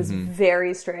partner who was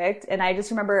very strict. And I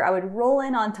just remember I would roll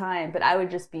in on time, but I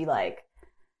would just be like,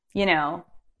 you know,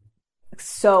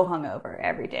 so hungover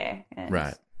every day. And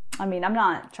right. I mean, I'm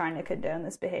not trying to condone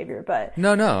this behavior, but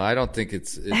no, I don't think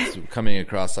it's coming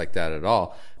across like that at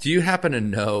all. Do you happen to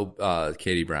know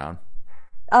Katie Brown?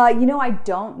 You know, I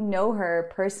don't know her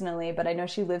personally, but I know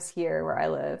she lives here where I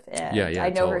live. And I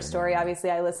know her story. Obviously,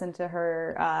 I listened to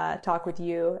her talk with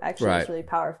you. Actually, it's really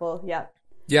powerful. Yeah.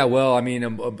 Yeah, well, I mean,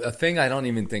 a thing I don't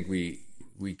even think we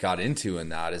got into in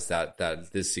that is that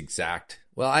this exact,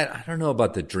 well, I don't know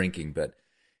about the drinking, but,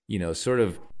 you know, sort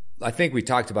of, I think we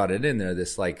talked about it in there,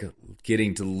 this like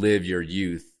getting to live your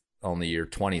youth, only you're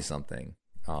 20-something.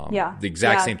 The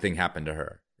exact same thing happened to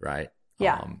her, right?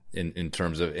 Yeah. In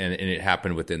terms of, and it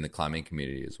happened within the climbing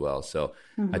community as well. So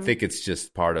I think it's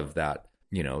just part of that,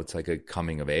 you know, it's like a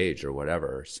coming of age or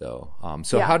whatever. So,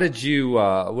 how did you,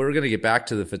 we're going to get back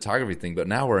to the photography thing, but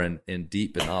now we're in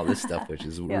deep in all this stuff, which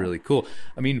is really cool.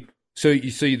 I mean, so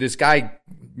this guy,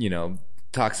 you know,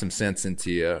 talks some sense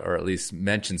into you, or at least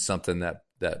mentions something that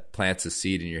plants a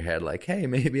seed in your head, like, hey,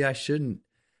 maybe I shouldn't,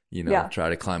 you know, try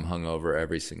to climb hungover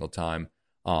every single time.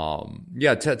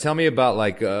 Tell me about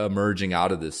like emerging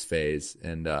out of this phase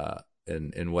and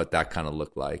what that kind of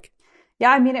looked like. Yeah,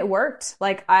 I mean, it worked.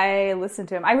 Like, I listened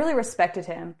to him. I really respected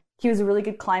him. He was a really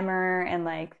good climber, and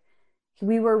like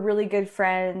we were really good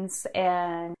friends,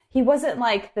 and he wasn't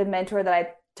like the mentor that I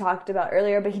talked about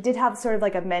earlier, but he did have sort of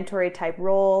like a mentor type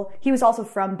role. He was also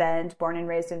from Bend, born and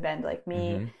raised in Bend like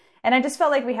me. And I just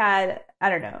felt like we had, I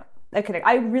don't know,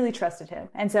 I really trusted him.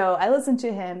 And so I listened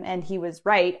to him, and he was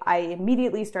right. I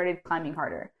immediately started climbing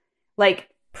harder, like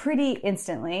pretty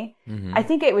instantly. I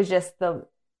think it was just and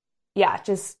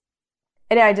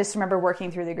I just remember working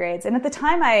through the grades. And at the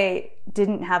time I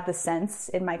didn't have the sense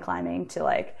in my climbing to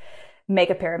like make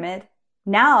a pyramid.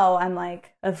 Now I'm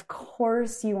like, of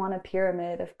course you want a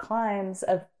pyramid of climbs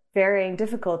of varying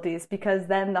difficulties, because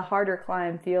then the harder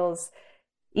climb feels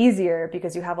easier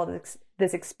because you have all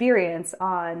this experience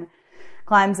on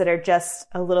climbs that are just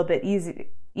a little bit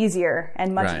easier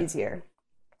and much easier.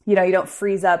 You know, you don't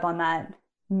freeze up on that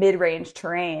mid-range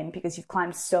terrain because you've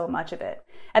climbed so much of it.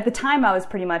 At the time, I was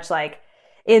pretty much like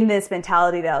in this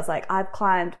mentality that I was like, I've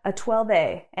climbed a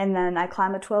 12A, and then I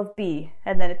climb a 12B,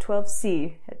 and then a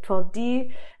 12C, a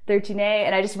 12D, 13A.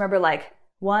 And I just remember like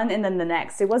one and then the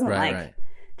next. It wasn't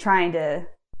trying to,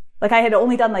 like, I had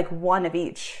only done like one of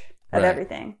each of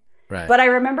everything. Right. But I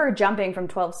remember jumping from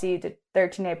 12C to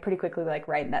 13A pretty quickly, like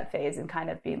right in that phase, and kind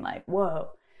of being like, whoa,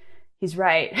 he's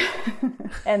right.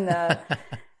 And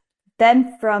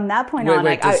then from that point on,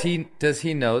 like, does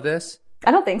he know this?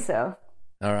 I don't think so.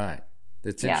 All right.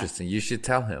 That's interesting. You should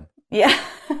tell him. Yeah.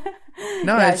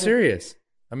 No, it's serious.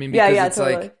 I mean, because it's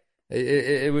totally. like,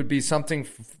 it would be something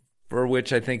for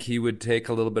which I think he would take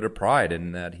a little bit of pride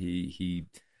in, that he,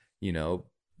 you know,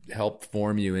 helped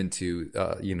form you into,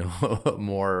 you know, a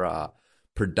more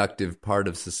productive part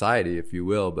of society, if you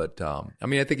will. But I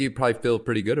mean, I think he'd probably feel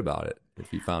pretty good about it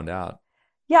if he found out.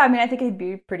 Yeah, I mean, I think he'd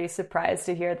be pretty surprised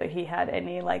to hear that he had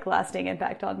any like lasting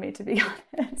impact on me, to be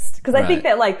honest. Because I think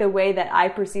that like the way that I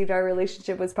perceived our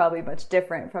relationship was probably much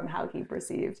different from how he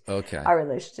perceived our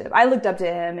relationship. I looked up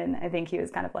to him, and I think he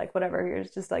was kind of like, whatever, here's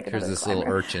just like another this climber.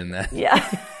 little urchin that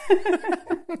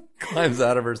climbs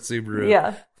out of her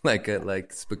Subaru like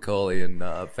Spicoli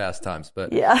in Fast Times.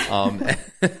 But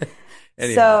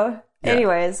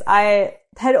anyways, I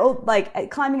had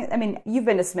like climbing. I mean, you've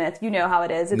been to Smith, you know how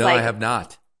it is. It's no, I have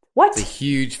not. What? It's a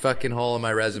huge fucking hole in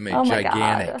my resume, oh my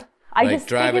gigantic. God. I like just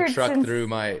drive a truck through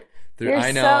my.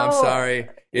 I know. I'm sorry.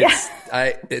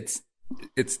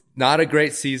 It's not a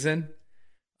great season.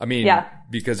 I mean,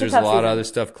 because there's a lot of other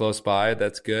stuff close by.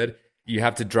 That's good. You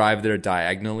have to drive there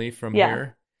diagonally from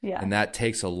here. Yeah. And that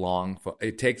takes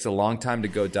it takes a long time to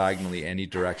go diagonally any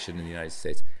direction in the United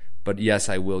States. But yes,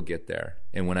 I will get there.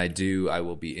 And when I do, I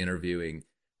will be interviewing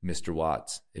Mr.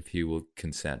 Watts if he will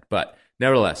consent. But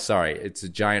nevertheless, sorry, it's a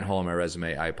giant hole in my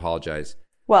resume. I apologize.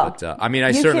 Well, but, I mean,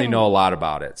 I certainly know a lot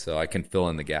about it, so I can fill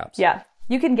in the gaps. Yeah.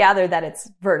 You can gather that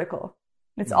it's vertical.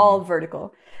 It's all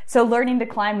vertical. So learning to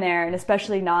climb there, and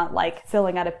especially not like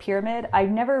filling out a pyramid, I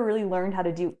never really learned how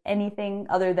to do anything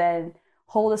other than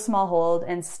hold a small hold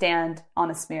and stand on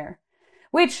a smear,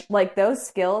 which like those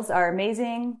skills are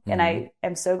amazing. And I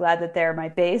am so glad that they're my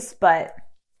base, but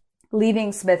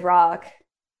leaving Smith Rock,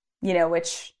 you know,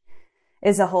 which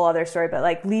is a whole other story, but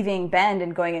like leaving Bend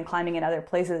and going and climbing in other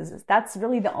places, that's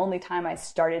really the only time I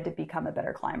started to become a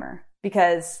better climber,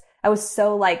 because I was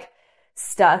so like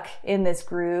stuck in this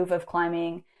groove of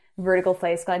climbing vertical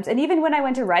face climbs. And even when I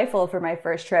went to Rifle for my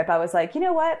first trip, I was like, you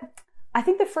know what? I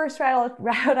think the first route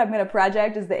I'm going to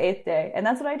project is the 8th day. And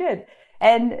that's what I did.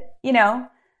 And, you know,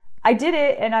 I did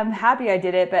it and I'm happy I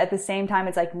did it. But at the same time,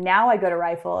 it's like now I go to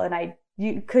Rifle and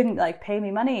you couldn't like pay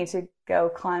me money to go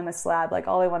climb a slab. Like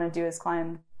all I want to do is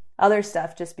climb other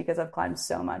stuff just because I've climbed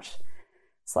so much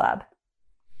slab.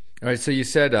 All right. So you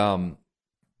said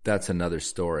that's another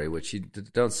story, which you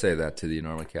don't say that to the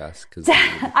Enormocast. Cause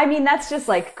I mean, that's just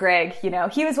like Greg, you know,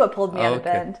 he was what pulled me out of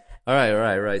Bend. All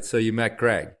right. So you met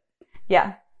Greg.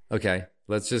 Yeah. Okay.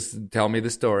 Let's just tell me the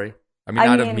story. I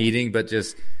mean, a meeting, but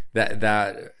just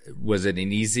that was it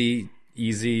an easy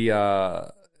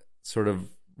sort of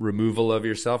removal of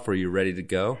yourself? Were you ready to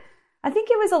go? I think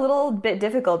it was a little bit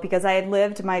difficult because I had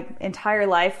lived my entire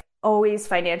life always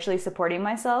financially supporting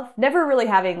myself, never really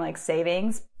having like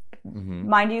savings,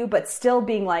 mind you, but still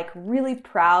being like really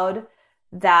proud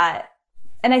that,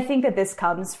 and I think that this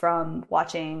comes from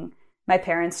watching my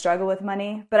parents struggle with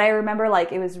money, but I remember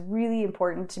like it was really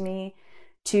important to me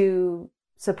to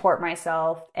support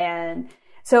myself. And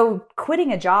so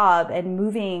quitting a job and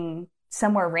moving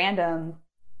somewhere random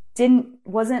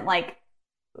wasn't like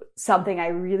something I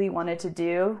really wanted to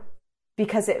do,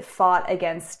 because it fought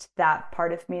against that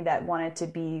part of me that wanted to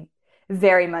be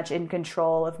very much in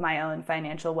control of my own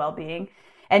financial well-being.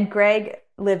 And Greg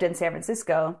lived in San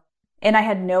Francisco, and I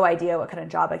had no idea what kind of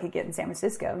job I could get in San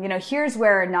Francisco. You know, here's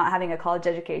where not having a college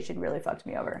education really fucked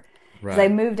me over. Right. I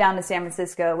moved down to San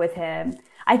Francisco with him.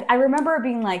 I remember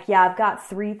being like, yeah, I've got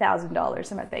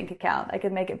 $3,000 in my bank account. I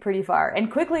could make it pretty far.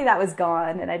 And quickly that was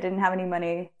gone, and I didn't have any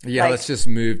money. Yeah, let's just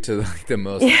move to like the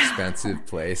most expensive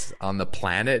place on the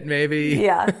planet, maybe.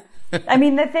 Yeah. I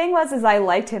mean, the thing was I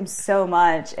liked him so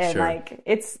much. And like,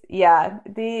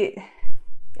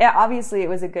 obviously it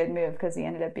was a good move because he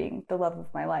ended up being the love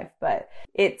of my life. But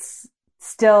it's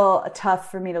still tough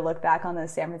for me to look back on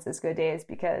those San Francisco days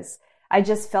because I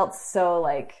just felt so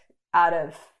like out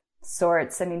of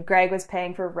sorts. I mean, Greg was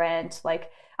paying for rent. Like,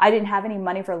 I didn't have any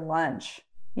money for lunch,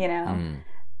 you know?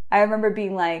 I remember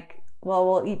being like, well,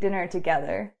 we'll eat dinner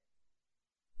together,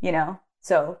 you know?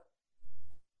 So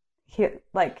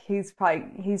he's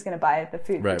going to buy the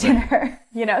food for dinner,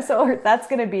 you know? So that's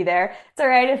going to be there. It's all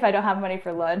right if I don't have money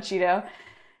for lunch, you know?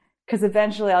 Because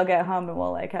eventually I'll get home and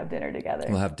we'll like have dinner together.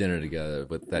 We'll have dinner together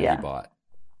with that he bought.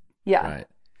 Yeah. Right.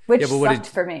 Which sucked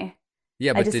for me.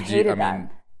 Yeah, but did you, I mean,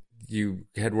 you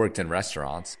had worked in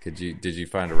restaurants. Did you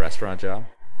find a restaurant job?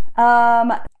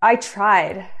 I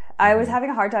tried. I was having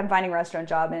a hard time finding a restaurant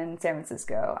job in San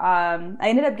Francisco. I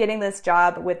ended up getting this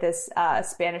job with this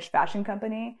Spanish fashion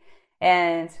company.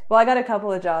 And, well, I got a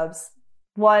couple of jobs.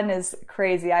 One is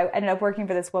crazy. I ended up working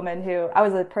for this woman who, I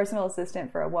was a personal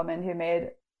assistant for a woman who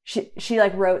she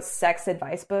like wrote sex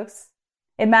advice books.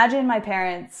 Imagine my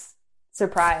parents'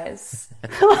 surprise.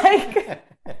 Like,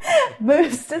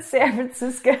 moves to San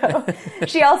Francisco.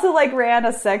 She also like ran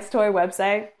a sex toy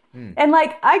website. And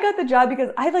like I got the job because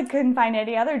I like couldn't find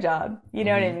any other job. You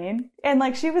know what I mean? And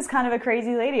like she was kind of a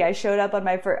crazy lady. I showed up on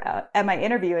at my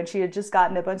interview and she had just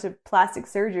gotten a bunch of plastic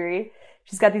surgery.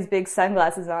 She's got these big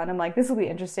sunglasses on. I'm like, this will be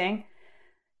interesting.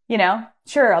 You know,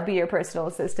 sure, I'll be your personal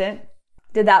assistant.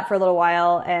 Did that for a little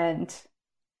while, and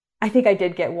I think I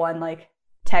did get one like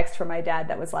text from my dad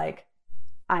that was like,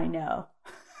 I know.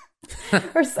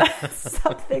 Or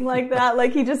something like that.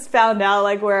 Like he just found out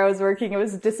like where I was working. I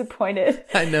was disappointed.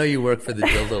 I know you work for the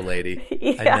dildo lady.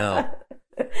 Yeah. I know.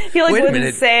 He like wait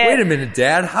wouldn't say it. Wait a minute,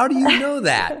 Dad. How do you know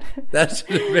that? That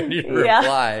should have been your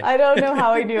reply. I don't know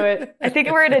how I do it. I think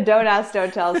we're in a don't ask,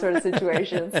 don't tell sort of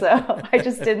situation. So I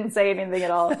just didn't say anything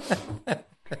at all.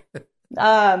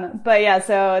 But yeah,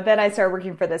 so then I started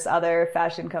working for this other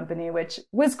fashion company, which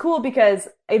was cool because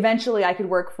eventually I could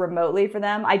work remotely for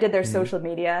them. I did their social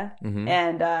media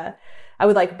and I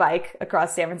would like bike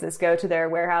across San Francisco to their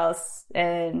warehouse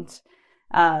and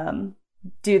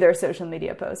do their social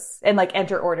media posts and like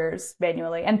enter orders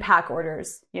manually and pack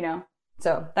orders, you know,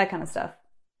 so that kind of stuff.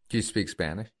 Do you speak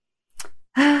Spanish?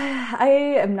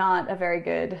 I am not a very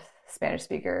good Spanish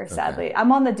speaker, sadly. Okay.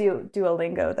 I'm on the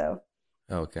Duolingo though.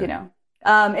 Okay. You know,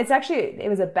 it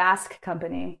was a Basque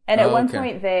company. And at one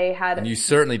point they had... And you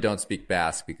certainly don't speak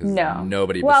Basque because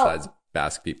nobody besides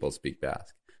Basque people speak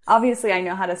Basque. Obviously I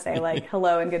know how to say like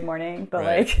hello and good morning, but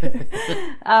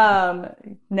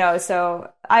no. So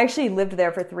I actually lived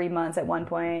there for 3 months at one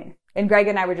point. And Greg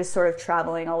and I were just sort of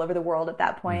traveling all over the world at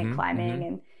that point, climbing,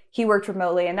 and he worked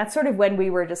remotely. And that's sort of when we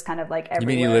were just kind of like everywhere. You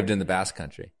mean you lived in the Basque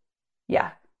Country?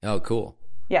 Yeah. Oh, cool.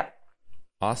 Yeah.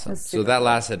 Awesome. So that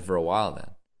lasted for a while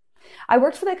then. I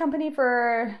worked for that company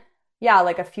for,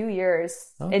 like a few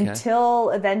years until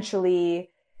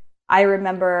eventually I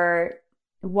remember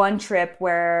one trip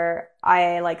where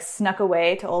I like snuck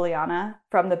away to Oleana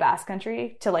from the Basque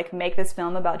Country to like make this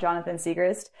film about Jonathan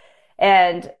Siegrist.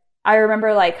 And I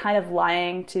remember like kind of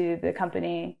lying to the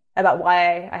company about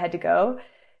why I had to go.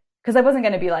 Because I wasn't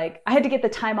going to be like, I had to get the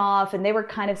time off and they were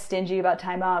kind of stingy about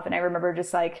time off. And I remember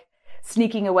just like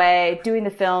sneaking away, doing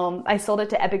the film. I sold it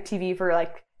to Epic TV for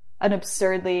like an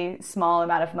absurdly small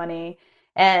amount of money.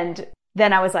 And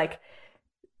then I was like,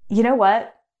 you know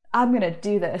what? I'm going to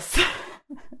do this.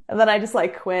 And then I just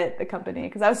like quit the company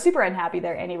because I was super unhappy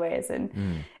there anyways.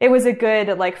 And it was a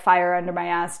good like fire under my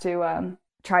ass to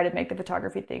try to make the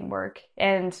photography thing work.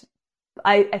 And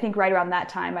I think right around that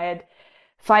time I had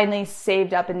finally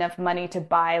saved up enough money to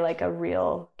buy like a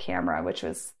real camera, which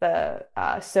was the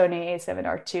Sony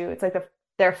A7R II. It's like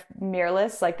their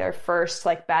mirrorless, like their first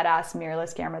like badass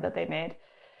mirrorless camera that they made.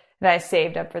 And I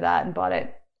saved up for that and bought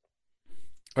it.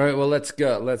 All right, well, let's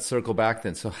go. Let's circle back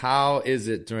then. So how is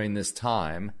it during this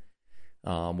time,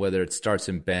 whether it starts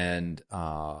in Bend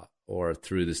or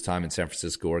through this time in San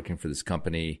Francisco working for this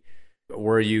company,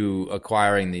 were you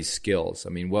acquiring these skills? I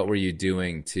mean, what were you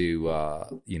doing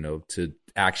to, to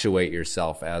actuate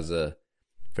yourself as a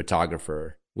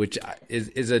photographer, which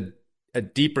is a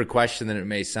deeper question than it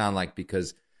may sound like,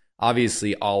 because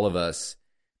obviously all of us,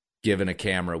 given a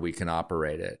camera, we can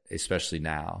operate it, especially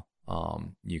now.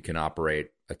 You can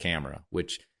operate a camera,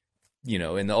 which,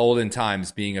 in the olden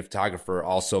times, being a photographer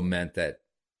also meant that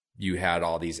you had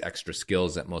all these extra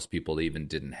skills that most people even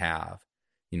didn't have,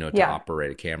 to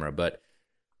operate a camera. But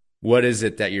what is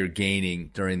it that you're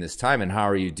gaining during this time, and how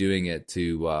are you doing it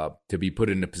to be put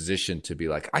in a position to be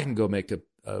like, I can go make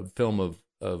a film of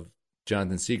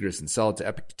Jonathan Siegrist and sell it to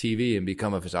Epic TV and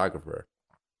become a photographer?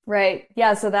 Right.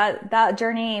 Yeah. So that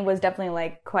journey was definitely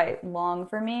like quite long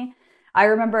for me. I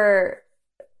remember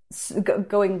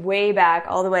going way back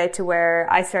all the way to where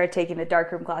I started taking the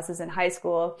darkroom classes in high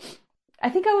school. I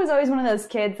think I was always one of those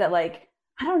kids that like,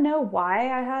 I don't know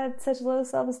why I had such low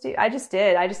self-esteem. I just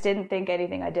did. I just didn't think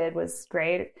anything I did was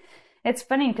great. It's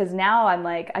funny because now I'm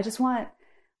like, I just want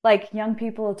like young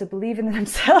people to believe in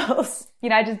themselves.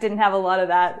 I just didn't have a lot of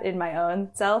that in my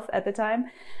own self at the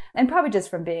time. And probably just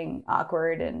from being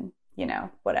awkward and,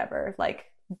 whatever,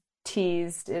 like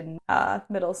teased in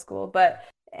middle school. But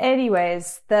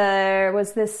anyways, there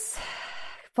was this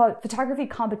photography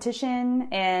competition,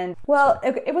 and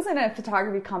it wasn't a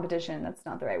photography competition. That's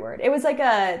not the right word. It was like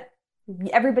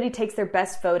everybody takes their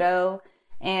best photo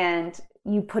and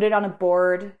you put it on a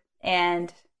board,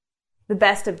 and the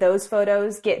best of those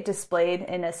photos get displayed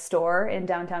in a store in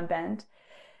downtown Bend.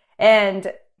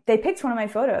 And they picked one of my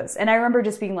photos, and I remember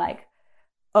just being like,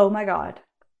 oh my God,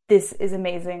 this is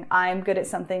amazing. I'm good at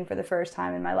something for the first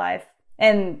time in my life.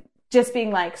 And just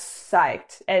being like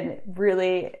psyched and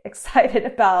really excited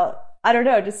about, I don't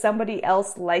know, just somebody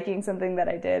else liking something that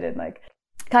I did. And like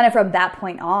kind of from that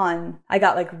point on, I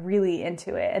got like really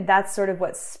into it. And that's sort of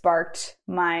what sparked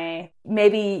my,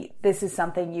 maybe this is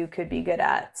something you could be good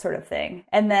at sort of thing.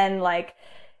 And then like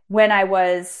when I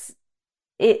was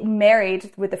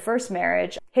married with the first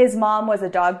marriage, his mom was a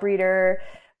dog breeder.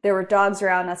 There were dogs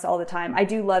around us all the time. I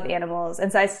do love animals.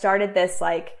 And so I started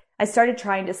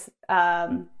trying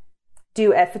to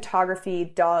do a photography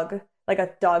dog like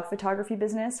a dog photography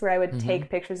business where I would take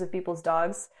pictures of people's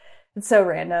dogs. It's so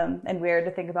random and weird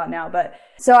to think about now. But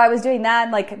so I was doing that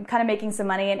and like kind of making some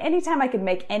money. And anytime I could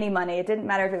make any money, it didn't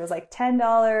matter if it was like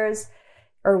 $10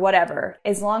 or whatever,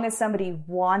 as long as somebody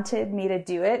wanted me to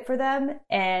do it for them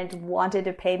and wanted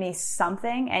to pay me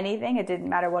something, anything, it didn't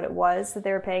matter what it was that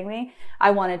they were paying me, I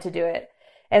wanted to do it.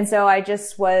 And so I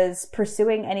just was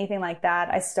pursuing anything like that.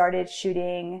 I started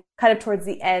shooting kind of towards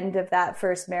the end of that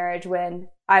first marriage when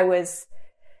I was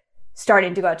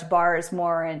starting to go out to bars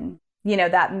more. And, you know,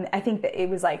 that I think that it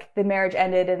was like the marriage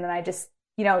ended and then I just,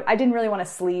 you know, I didn't really want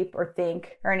to sleep or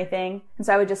think or anything. And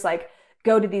so I would just like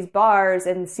go to these bars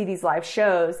and see these live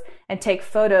shows and take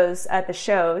photos at the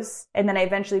shows. And then I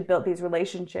eventually built these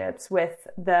relationships with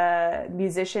the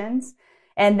musicians.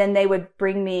 And then they would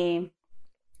bring me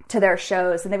to their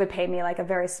shows and they would pay me like a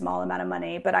very small amount of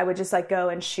money, but I would just like go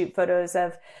and shoot photos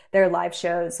of their live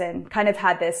shows and kind of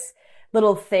had this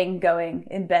little thing going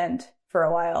in Bend for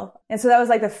a while. And so that was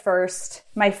like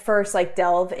my first like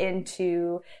delve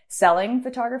into selling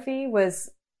photography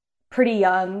was pretty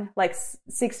young, like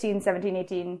 16, 17,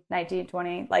 18, 19,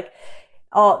 20, like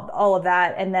all of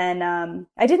that. And then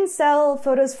I didn't sell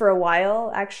photos for a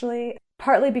while, actually,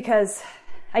 partly because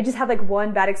I just had like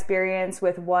one bad experience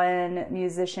with one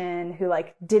musician who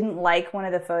like didn't like one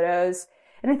of the photos.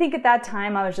 And I think at that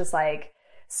time I was just like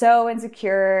so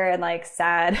insecure and like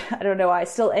sad. I don't know why.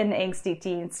 Still an angsty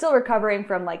teen, still recovering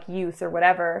from like youth or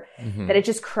whatever, that it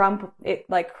just crumbled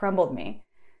me.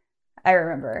 I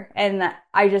remember. And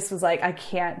I just was like, I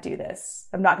can't do this.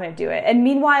 I'm not going to do it. And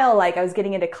meanwhile, like I was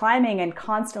getting into climbing and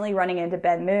constantly running into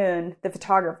Ben Moon, the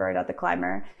photographer, not the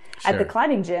climber, at the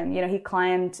climbing gym. You know, he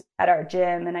climbed at our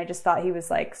gym and I just thought he was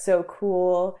like so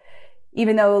cool,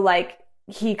 even though like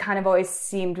he kind of always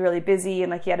seemed really busy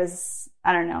and like he had his,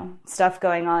 I don't know, stuff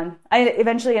going on. I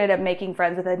eventually ended up making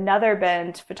friends with another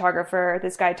Bend photographer,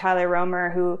 this guy, Tyler Romer,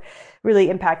 who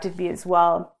really impacted me as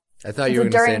well. I thought you were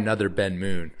going to say another Ben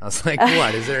Moon. I was like,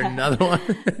 what? Is there another one?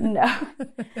 No.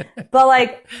 But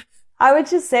like, I would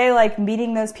just say like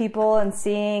meeting those people and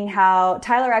seeing how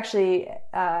Tyler actually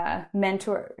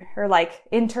mentored or like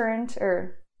interned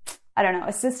or I don't know,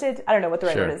 assisted. I don't know what the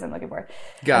right word is I'm looking for.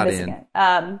 Got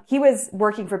in. He was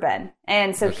working for Ben.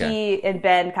 And so he and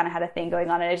Ben kind of had a thing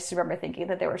going on. And I just remember thinking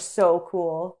that they were so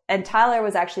cool. And Tyler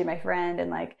was actually my friend.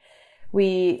 And like,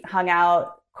 we hung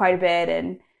out quite a bit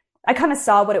and I kind of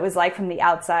saw what it was like from the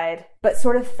outside, but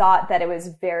sort of thought that it was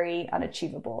very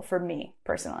unachievable for me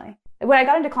personally. When I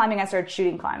got into climbing, I started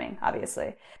shooting climbing,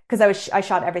 obviously, because I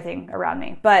shot everything around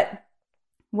me. But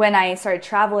when I started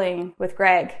traveling with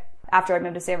Greg, after I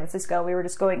moved to San Francisco, we were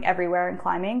just going everywhere and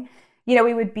climbing. You know,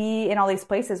 we would be in all these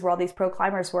places where all these pro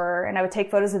climbers were, and I would take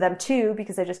photos of them too,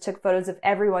 because I just took photos of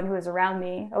everyone who was around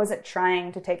me. I wasn't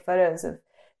trying to take photos of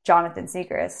Jonathan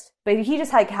Seacrest, but he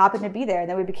just like happened to be there, and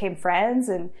then we became friends,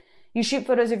 and you shoot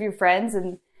photos of your friends,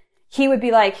 and he would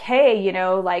be like, hey, you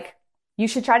know, like, you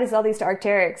should try to sell these to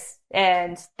Arc'teryx.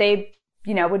 And they,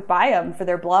 you know, would buy them for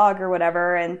their blog or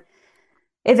whatever. And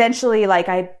eventually, like,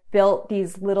 I built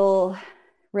these little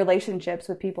relationships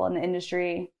with people in the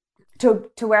industry to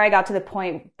where I got to the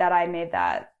point that I made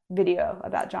that video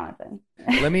about Jonathan.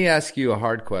 Let me ask you a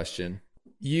hard question.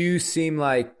 You seem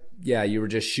like, you were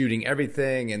just shooting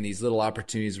everything and these little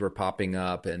opportunities were popping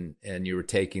up and you were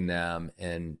taking them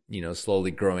and, you know, slowly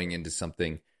growing into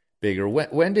something bigger.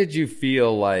 When did you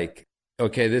feel like,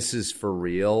 okay, this is for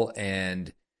real?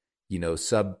 And, you know,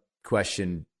 sub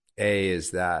question A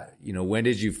is that, you know, when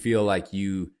did you feel like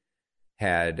you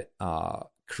had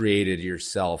created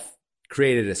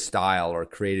a style or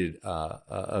created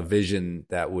a vision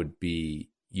that would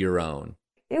be your own?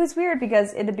 It was weird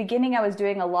because in the beginning I was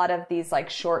doing a lot of these like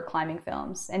short climbing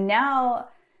films, and now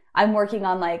I'm working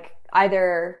on like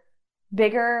either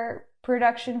bigger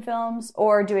production films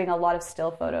or doing a lot of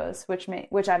still photos,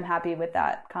 which I'm happy with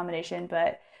that combination.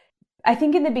 But I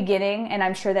think in the beginning, and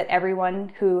I'm sure that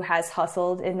everyone who has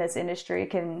hustled in this industry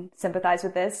can sympathize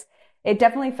with this, it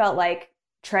definitely felt like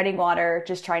treading water,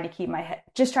 just trying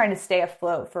to stay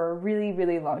afloat for a really,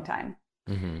 really long time.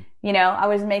 Mm-hmm. You know, I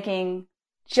was making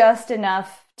just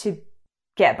enough to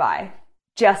get by,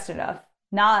 just enough,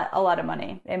 not a lot of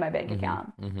money in my bank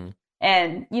account. Mm-hmm.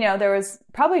 And, you know, there was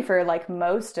probably for like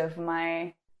most of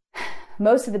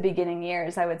the beginning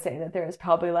years, I would say that there was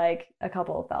probably like a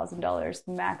couple $1,000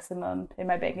 maximum in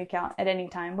my bank account at any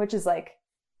time, which is like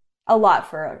a lot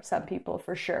for some people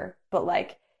for sure. But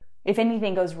like, if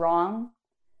anything goes wrong,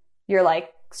 you're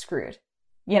like screwed.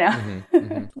 You know, mm-hmm,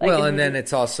 mm-hmm. Like, well, and then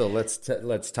it's also let's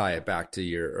tie it back to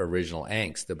your original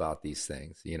angst about these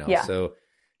things. You know, so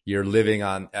you're living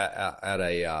on at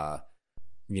a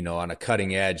on a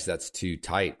cutting edge that's too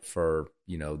tight for,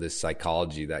 this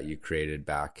psychology that you created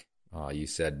back. You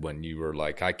said when you were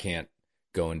like, I can't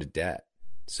go into debt.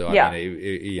 So, I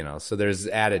mean, so there's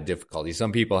added difficulty.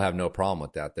 Some people have no problem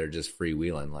with that. They're just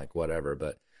freewheeling, like whatever.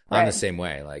 But I'm the same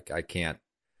way. Like, I can't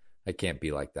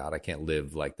be like that. I can't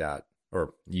live like that.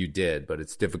 Or you did, but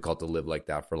it's difficult to live like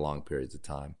that for long periods of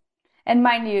time. And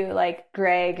mind you, like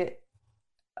Greg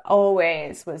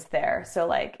always was there. So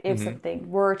like if something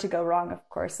were to go wrong, of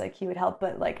course, like he would help.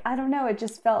 But like, I don't know, it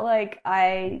just felt like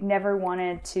I never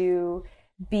wanted to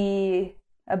be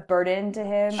a burden to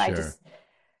him. Sure.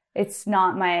 It's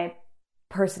not my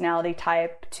personality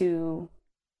type to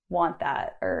want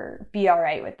that or be all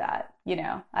right with that.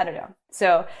 I don't know.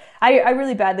 So I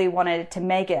really badly wanted to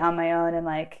make it on my own and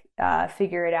like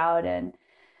figure it out. And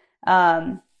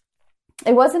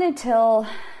it wasn't until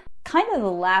kind of the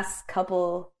last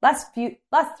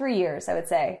 3 years, I would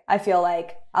say, I feel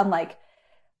like I'm like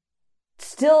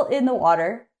still in the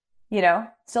water,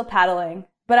 still paddling,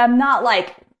 but I'm not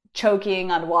like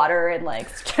choking on water and like,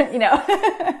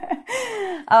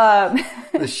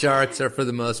 the sharks are for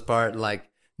the most part like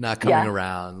not coming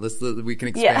around. We can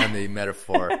expand the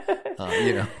metaphor,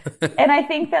 And I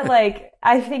think that like,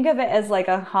 I think of it as like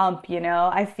a hump,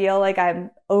 I feel like I'm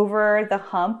over the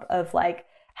hump of like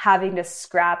having to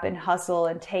scrap and hustle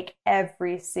and take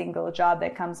every single job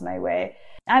that comes my way.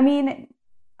 I mean,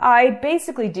 I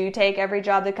basically do take every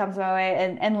job that comes my way,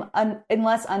 and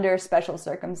unless under special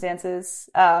circumstances,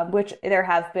 which there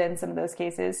have been some of those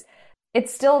cases, it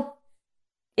still,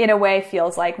 in a way,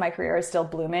 feels like my career is still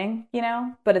blooming,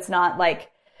 but it's not like,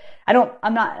 I don't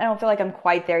feel like I'm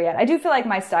quite there yet. I do feel like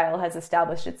my style has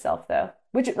established itself though,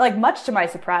 which like much to my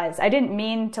surprise, I didn't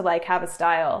mean to like have a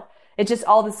style. It just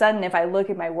all of a sudden, if I look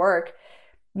at my work,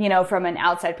 from an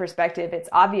outside perspective, it's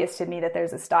obvious to me that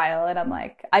there's a style. And I'm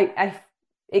like,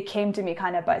 it came to me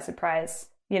kind of by surprise,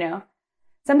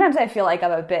 Sometimes I feel like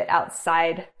I'm a bit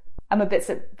outside. I'm a bit,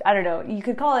 I don't know, you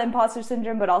could call it imposter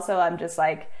syndrome, but also I'm just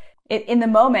like, in the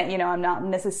moment, I'm not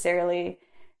necessarily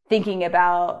thinking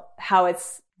about how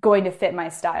it's going to fit my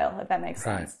style, if that makes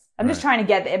sense. I'm just trying to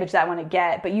get the image that I want to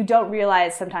get, but you don't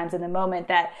realize sometimes in the moment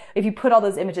that if you put all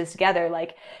those images together,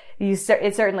 like it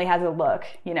certainly has a look,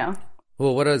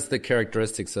 Well, what is the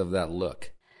characteristics of that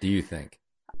look, do you think?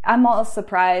 I'm all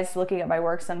surprised looking at my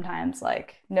work sometimes,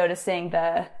 like noticing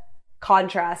the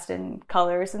contrast in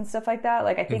colors and stuff like that.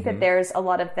 Like I think that there's a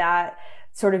lot of that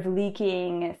sort of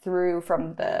leaking through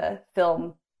from the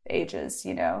film ages,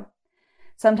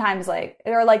 Sometimes like,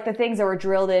 or like the things that were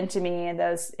drilled into me in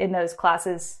those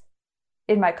classes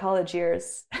in my college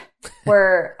years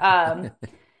were,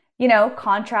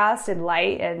 contrast and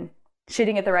light and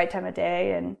shooting at the right time of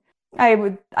day. And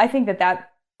I think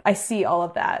that I see all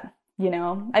of that,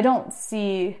 I don't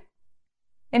see,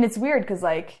 and it's weird because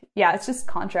like, it's just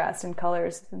contrast and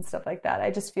colors and stuff like that.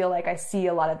 I just feel like I see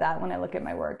a lot of that when I look at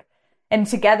my work, and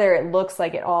together it looks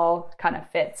like it all kind of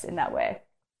fits in that way.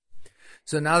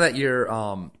 So now that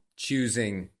you're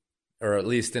choosing, or at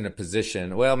least in a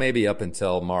position, well, maybe up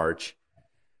until March,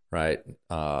 right?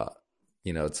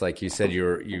 It's like you said,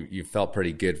 you felt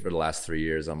pretty good for the last 3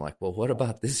 years. I'm like, well, what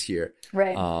about this year?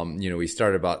 Right. We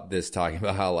started about this talking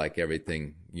about how like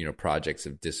everything, projects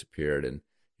have disappeared, and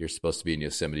you're supposed to be in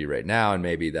Yosemite right now, and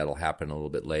maybe that'll happen a little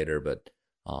bit later. But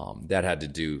that had to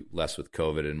do less with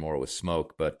COVID and more with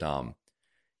smoke. But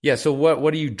so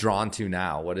what are you drawn to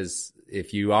now? What is,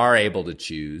 if you are able to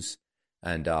choose,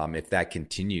 and if that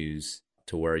continues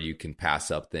to where you can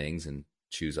pass up things and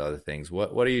choose other things,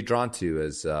 what are you drawn to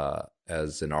as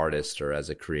an artist or as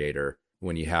a creator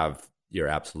when you have your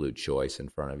absolute choice in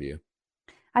front of you?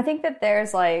 I think that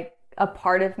there's like a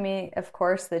part of me, of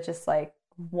course, that just like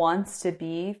wants to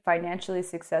be financially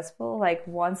successful, like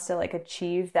wants to like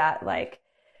achieve that like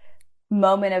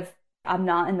moment of I'm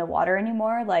not in the water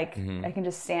anymore. Like I can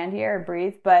just stand here and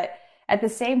breathe. But at the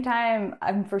same time,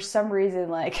 I'm for some reason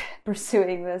like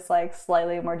pursuing this like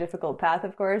slightly more difficult path,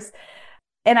 of course.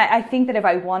 And I think that if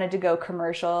I wanted to go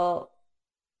commercial,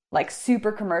 like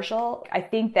super commercial, I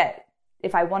think that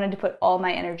if I wanted to put all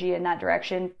my energy in that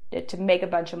direction to make a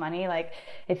bunch of money, like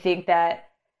I think that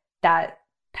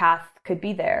path could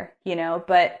be there,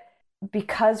 but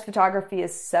because photography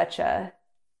is such a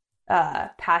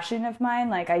passion of mine,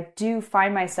 like I do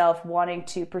find myself wanting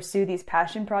to pursue these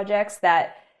passion projects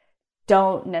that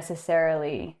don't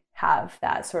necessarily have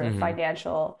that sort of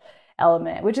financial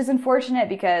element, which is unfortunate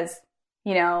because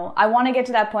I want to get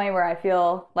to that point where I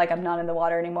feel like I'm not in the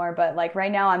water anymore. But like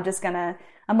right now,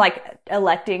 I'm like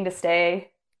electing to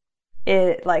stay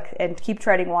and keep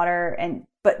treading water,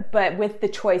 but with the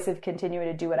choice of continuing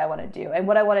to do what I want to do. And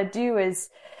what I want to do is,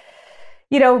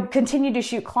 continue to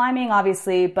shoot climbing,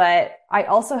 obviously, but I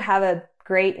also have a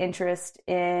great interest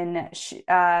in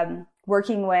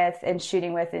working with and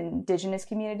shooting with indigenous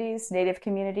communities, native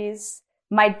communities.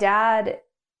 My dad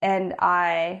and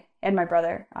I, and my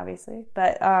brother, obviously,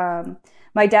 but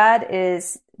my dad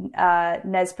is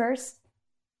Nez Perce,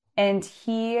 and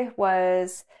he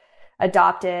was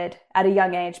adopted at a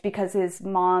young age because his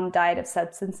mom died of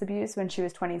substance abuse when she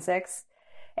was 26,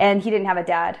 and he didn't have a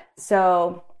dad.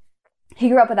 So he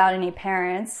grew up without any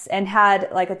parents and had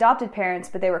like adopted parents,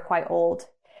 but they were quite old.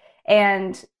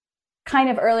 And kind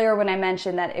of earlier when I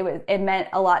mentioned that it meant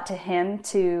a lot to him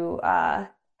to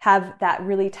have that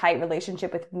really tight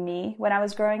relationship with me when I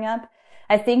was growing up.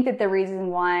 I think that the reason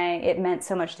why it meant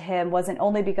so much to him wasn't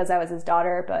only because I was his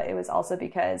daughter, but it was also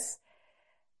because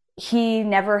he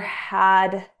never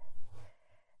had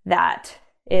that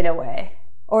in a way,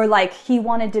 or like he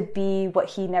wanted to be what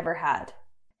he never had.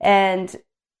 And,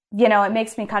 it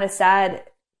makes me kind of sad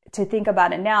to think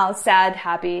about it now, sad,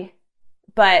 happy,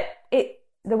 but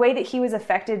the way that he was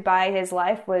affected by his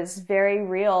life was very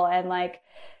real. And like,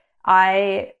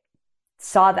 I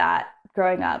saw that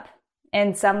growing up,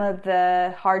 and some of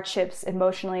the hardships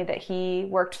emotionally that he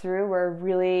worked through were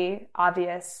really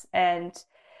obvious. And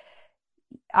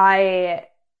I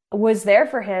was there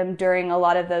for him during a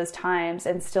lot of those times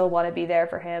and still want to be there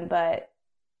for him. But,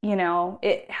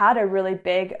 it had a really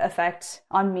big effect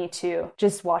on me too,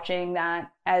 just watching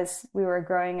that as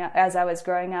I was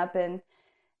growing up, and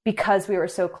because we were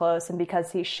so close and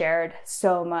because he shared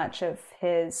so much of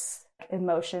his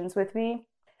emotions with me.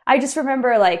 I just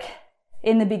remember like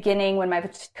in the beginning when my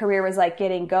career was like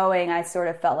getting going, I sort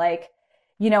of felt like,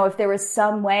 if there was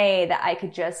some way that I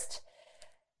could just,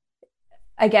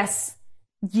 I guess,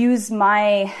 use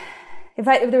if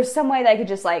there was some way that I could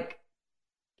just like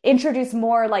introduce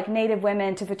more like Native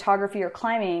women to photography or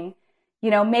climbing,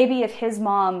 maybe if his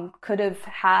mom could have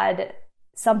had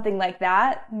something like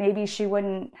that, maybe she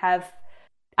wouldn't have,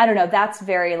 I don't know, that's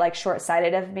very like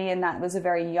short-sighted of me. And that was a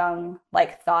very young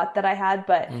like thought that I had.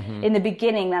 But in the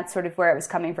beginning, that's sort of where it was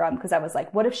coming from. Cause I was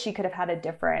like, what if she could have had a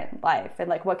different life? And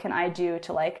like, what can I do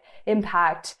to like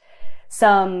impact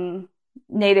some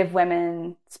Native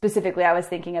women specifically? I was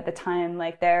thinking at the time,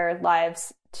 like their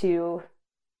lives to,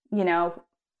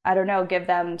 I don't know, give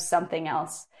them something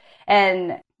else.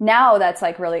 And now that's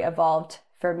like really evolved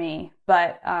for me.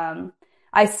 But,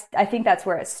 I think that's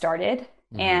where it started.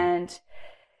 And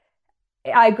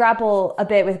I grapple a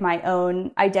bit with my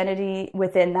own identity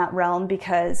within that realm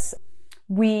because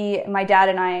my dad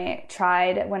and I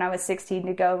tried when I was 16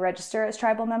 to go register as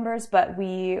tribal members, but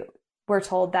we were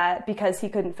told that because he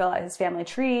couldn't fill out his family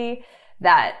tree,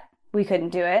 that we couldn't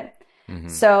do it.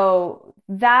 So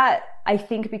that I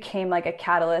think became like a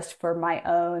catalyst for my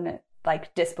own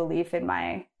like disbelief in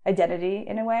my identity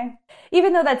in a way,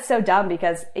 even though that's so dumb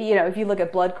because, if you look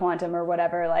at blood quantum or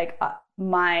whatever, like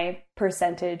my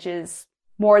percentage is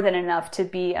more than enough to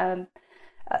be a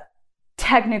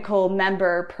technical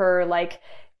member per like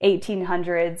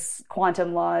 1800s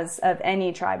quantum laws of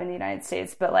any tribe in the United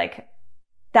States. But like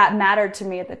that mattered to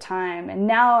me at the time. And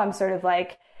now I'm sort of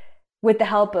like, with the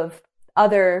help of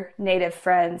other Native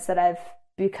friends that I've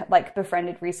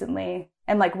befriended recently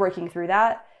and like working through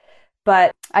that.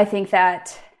 But I think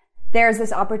that there's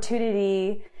this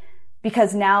opportunity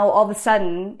because now all of a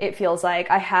sudden it feels like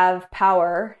I have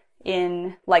power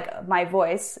in like my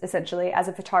voice, essentially, as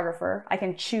a photographer. I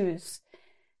can choose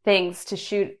things to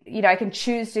shoot. I can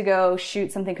choose to go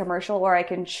shoot something commercial, or I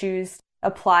can choose to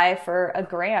apply for a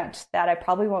grant that I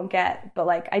probably won't get. But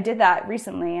like I did that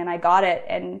recently and I got it,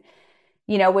 and,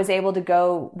 was able to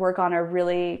go work on a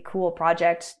really cool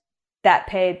project that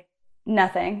paid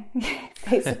nothing,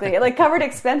 basically. It like covered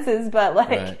expenses, but like,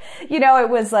 right. It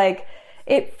was like,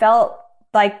 it felt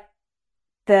like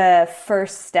the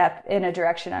first step in a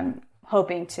direction I'm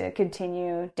hoping to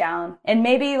continue down. And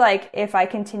maybe like if I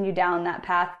continue down that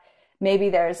path, maybe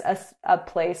there's a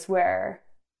place where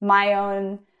my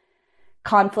own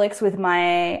conflicts with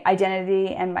my identity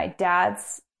and my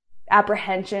dad's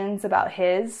apprehensions about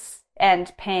his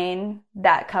and pain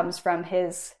that comes from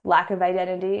his lack of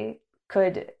identity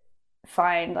could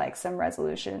find like some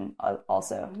resolution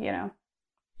also,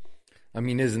 I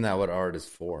mean, isn't that what art is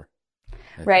for?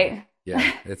 Right. Yeah.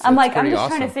 I'm just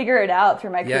awesome. Trying to figure it out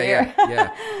through my career.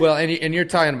 Yeah. Well, and you're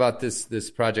talking about this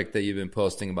project that you've been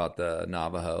posting about the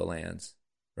Navajo lands,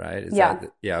 right?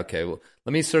 Okay. Well,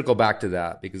 let me circle back to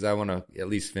that because I want to at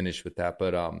least finish with that.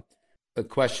 But a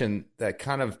question that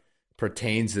kind of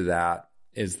pertains to that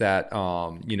is that,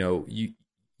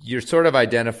 you're sort of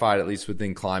identified, at least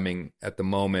within climbing at the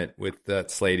moment, with that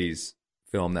Slady's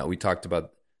film that we talked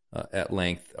about at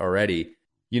length already.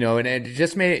 and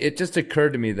it just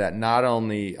occurred to me that not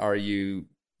only are you,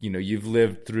 you've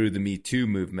lived through the Me Too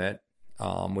movement,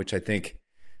 which I think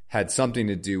had something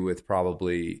to do with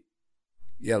probably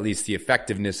at least the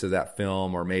effectiveness of that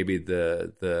film, or maybe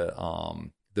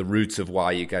the roots of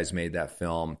why you guys made that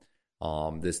film.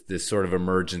 This sort of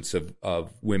emergence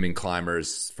of women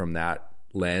climbers from that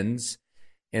lens.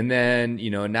 And then,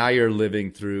 now you're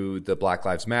living through the Black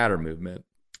Lives Matter movement,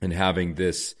 and having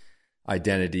this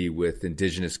identity with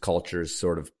indigenous cultures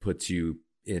sort of puts you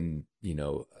in,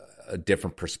 a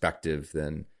different perspective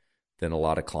than a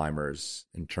lot of climbers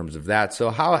in terms of that. So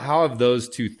how have those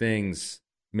two things,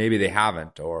 maybe they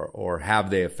haven't, or have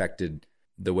they affected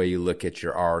the way you look at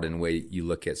your art and the way you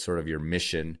look at sort of your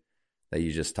mission that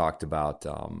you just talked about?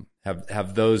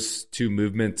 Have those two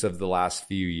movements of the last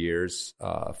few years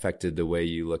affected the way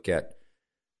you look at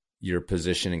your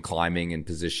position in climbing and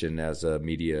position as a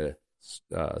media,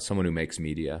 someone who makes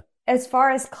media? As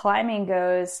far as climbing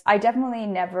goes, I definitely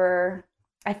never,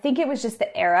 I think it was just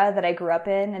the era that I grew up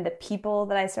in and the people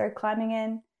that I started climbing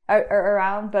in or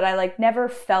around, but I never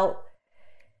felt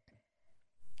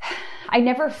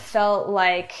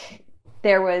like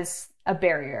there was a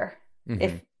barrier.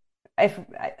 Mm-hmm. If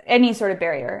any sort of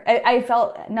barrier, I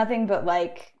felt nothing but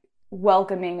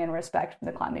welcoming and respect from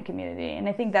the climbing community. And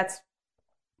I think that's,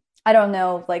 I don't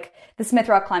know, the Smith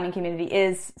Rock climbing community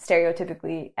is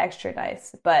stereotypically extra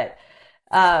nice, but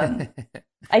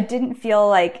I didn't feel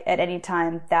like at any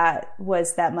time that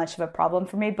was that much of a problem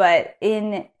for me. But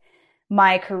in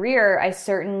my career, I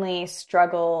certainly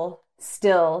struggle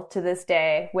still to this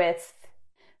day with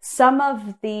some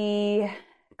of the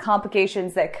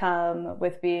complications that come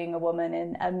with being a woman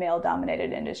in a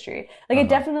male-dominated industry. It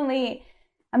definitely,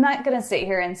 I'm not going to sit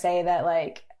here and say that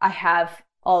I have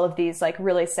all of these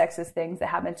really sexist things that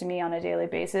happen to me on a daily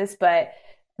basis, but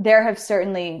there have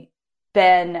certainly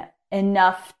been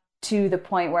enough to the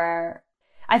point where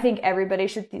I think everybody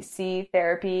should see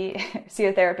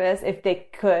a therapist if they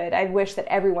could. I wish that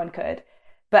everyone could.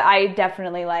 But I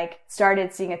definitely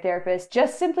started seeing a therapist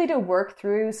just simply to work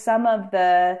through some of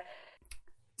the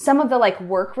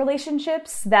work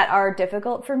relationships that are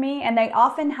difficult for me. And they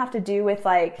often have to do with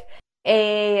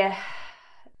a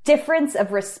difference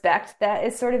of respect that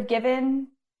is sort of given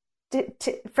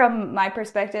from my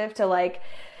perspective to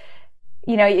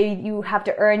you have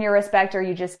to earn your respect or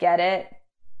you just get it.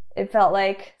 It felt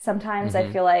like sometimes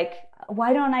I feel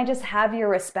why don't I just have your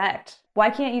respect? Why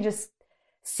can't you just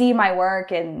see my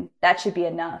work and that should be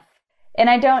enough? And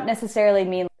I don't necessarily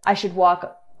mean I should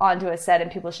walk onto a set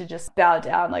and people should just bow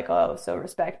down oh, so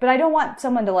respect. But I don't want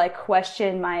someone to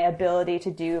question my ability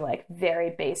to do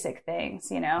very basic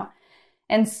things,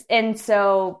 And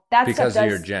so that's because of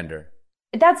your gender.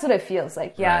 That's what it feels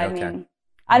like. Yeah. Right, okay. I mean,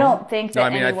 I don't think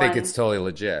that I think it's totally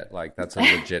legit. That's a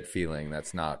legit feeling.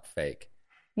 That's not fake.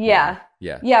 Yeah.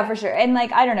 Yeah. Yeah, for sure. And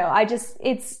I don't know.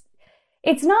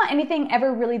 It's not anything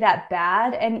ever really that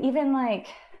bad. And even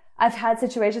I've had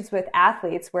situations with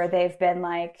athletes where they've been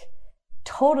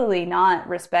totally not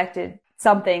respected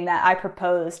something that I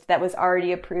proposed that was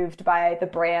already approved by the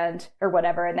brand or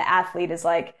whatever. And the athlete is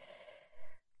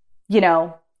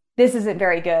this isn't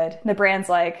very good. And the brand's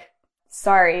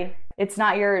sorry, it's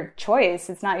not your choice.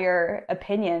 It's not your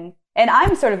opinion. And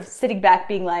I'm sort of sitting back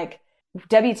being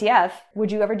WTF,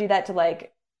 would you ever do that to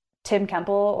Tim Kemple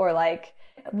or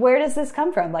where does this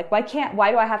come from? Why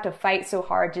do I have to fight so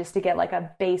hard just to get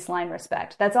a baseline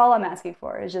respect? That's all I'm asking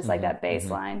for is just that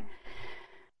baseline. Mm-hmm.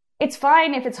 It's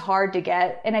fine if it's hard to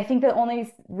get. And I think the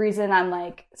only reason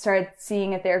I'm started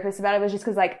seeing a therapist about it was just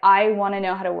because I want to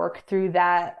know how to work through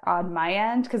that on my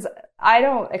end. Because I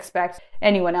don't expect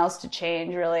anyone else to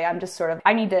change really. I'm just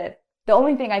the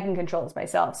only thing I can control is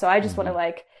myself. So I just want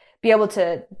to be able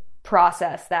to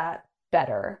process that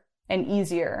better and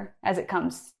easier as it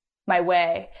comes my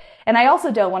way. And I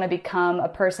also don't want to become a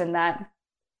person that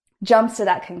jumps to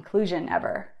that conclusion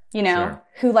ever. Sure.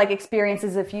 Who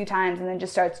experiences a few times and then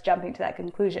just starts jumping to that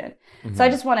conclusion. Mm-hmm. So I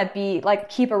just want to be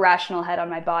keep a rational head on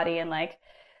my body and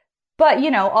but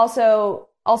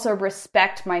also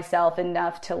respect myself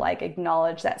enough to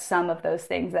acknowledge that some of those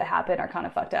things that happen are kind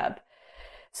of fucked up.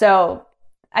 So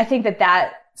I think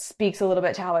that speaks a little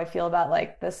bit to how I feel about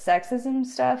the sexism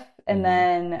stuff. And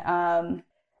then,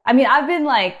 I've been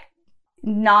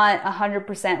not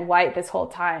 100% white this whole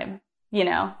time,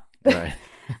 Right.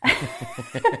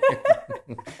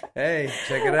 Hey,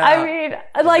 check it out.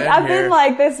 I've been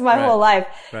like this my whole life.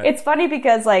 Right. It's funny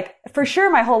because for sure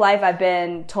my whole life I've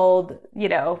been told,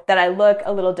 that I look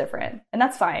a little different, and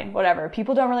that's fine. Whatever.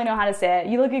 People don't really know how to say it.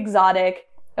 You look exotic.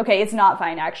 Okay. It's not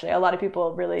fine. Actually, a lot of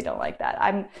people really don't like that.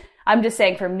 I'm just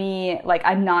saying for me, like,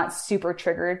 I'm not super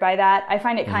triggered by that. I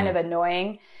find it kind of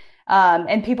annoying.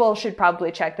 And people should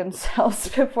probably check themselves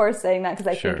before saying that, because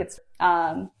I think it's,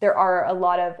 there are a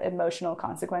lot of emotional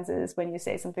consequences when you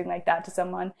say something like that to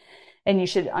someone, and you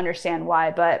should understand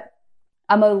why. But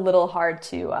I'm a little hard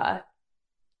to,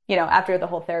 after the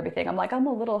whole therapy thing, I'm like, I'm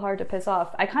a little hard to piss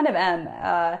off. I kind of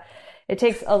am. It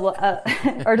takes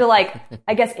or to like,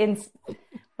 I guess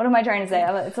what am I trying to say?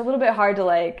 It's a little bit hard to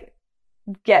like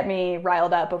get me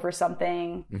riled up over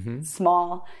something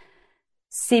small,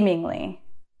 seemingly.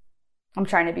 I'm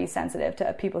trying to be sensitive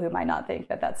to people who might not think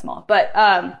that that's small. But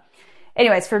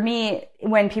anyways, for me,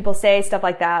 when people say stuff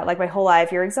like that, like my whole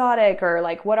life, you're exotic, or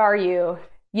like, what are you?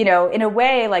 In a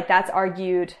way, like that's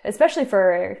argued, especially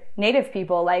for Native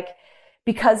people, like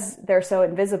because they're so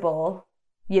invisible,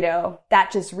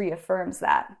 that just reaffirms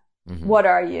that. What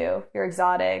are you? You're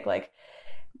exotic. Like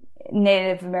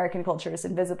Native American culture is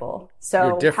invisible. So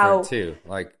you're different too.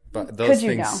 Like, but those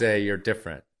things say you're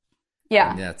different.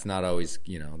 Yeah. And that's not always,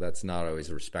 that's not always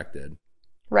respected.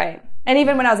 Right. And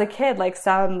even when I was a kid, like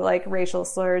some like racial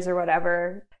slurs or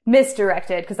whatever,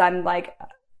 misdirected, because I'm like,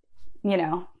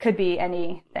 could be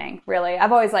anything really.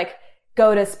 I've always like,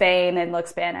 go to Spain and look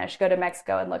Spanish, go to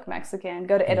Mexico and look Mexican,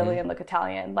 go to Italy and look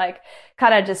Italian, like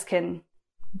kind of just can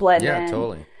blend in. Yeah,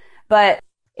 totally. But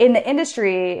in the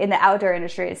industry, in the outdoor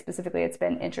industry specifically, it's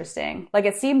been interesting. Like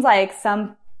it seems like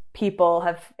some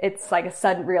people it's like a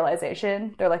sudden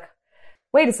realization. They're like,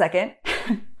 wait a second.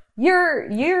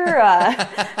 You're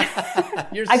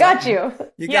I got you.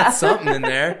 You got something in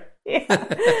there.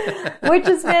 Yeah. Which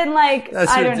has been like, that's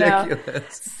I ridiculous. don't know,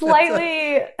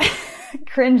 slightly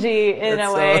cringy in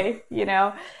a way,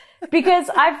 because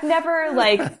I've never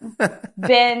like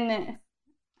been,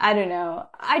 I don't know.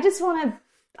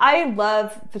 I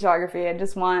love photography and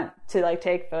just want to like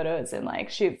take photos and like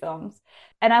shoot films.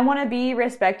 And I want to be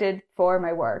respected for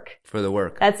my work. For the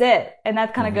work. That's it. And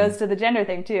that kind of goes to the gender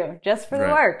thing too. Just for the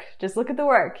work. Just look at the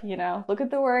work, look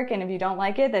at the work. And if you don't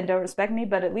like it, then don't respect me,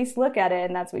 but at least look at it.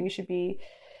 And that's what you should be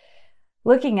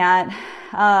looking at.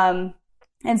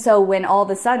 And so when all of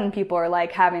a sudden people are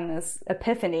like having this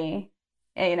epiphany,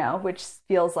 which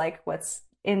feels like what's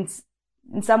in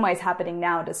some ways happening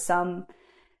now to some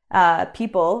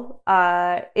people,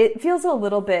 it feels a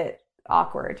little bit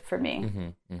awkward for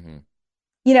me.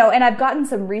 And I've gotten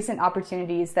some recent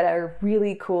opportunities that are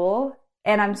really cool.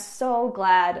 And I'm so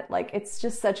glad, like, it's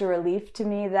just such a relief to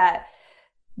me that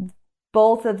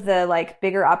both of the like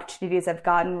bigger opportunities I've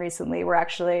gotten recently were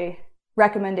actually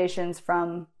recommendations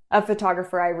from a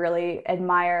photographer I really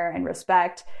admire and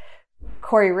respect,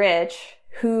 Corey Rich,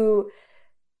 who,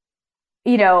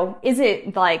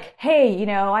 isn't like, hey,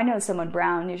 I know someone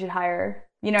brown you should hire.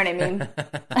 You know what I mean?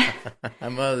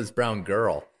 I'm this brown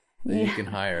girl that you can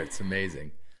hire. It's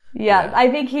amazing. Yeah. I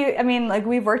think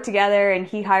we've worked together and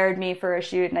he hired me for a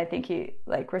shoot, and I think he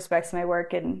like respects my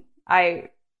work, and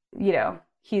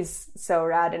he's so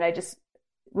rad. And I just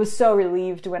was so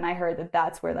relieved when I heard that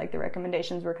that's where like the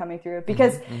recommendations were coming through,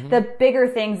 because the bigger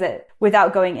things that,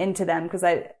 without going into them, because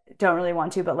I don't really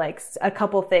want to, but like a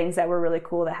couple things that were really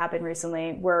cool that happened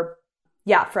recently were,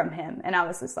 from him. And I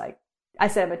was just like, I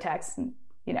sent him a text and,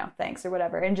 thanks or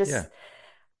whatever. And just,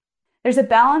 there's a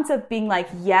balance of being like,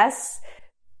 yes,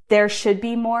 there should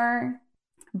be more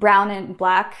brown and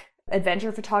black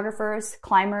adventure photographers,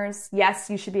 climbers. Yes,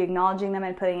 you should be acknowledging them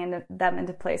and putting them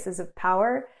into places of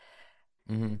power.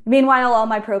 Meanwhile, all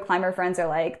my pro climber friends are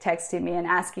like texting me and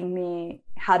asking me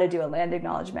how to do a land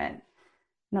acknowledgement.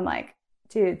 And I'm like,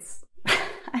 dudes,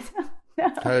 I don't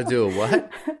know. How to do a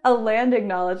what? A land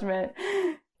acknowledgement.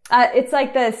 It's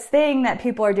like this thing that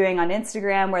people are doing on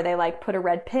Instagram where they like put a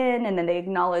red pin and then they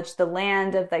acknowledge the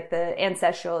land of like the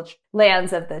ancestral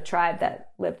lands of the tribe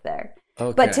that lived there.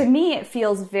 Okay. But to me, it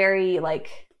feels very like,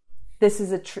 this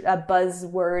is a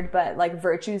buzzword, but like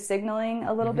virtue signaling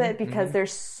a little bit, because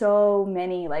there's so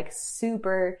many like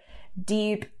super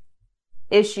deep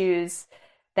issues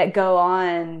that go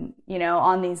on,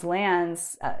 on these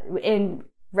lands in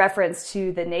reference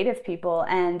to the Native people,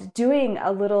 and doing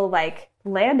a little like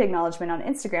land acknowledgement on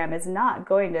Instagram is not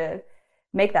going to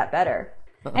make that better.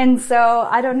 And so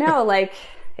I don't know, like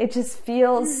it just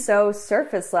feels so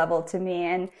surface level to me.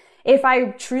 And if I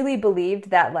truly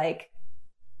believed that like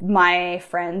my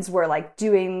friends were like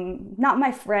doing, not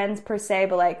my friends per se,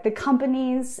 but like the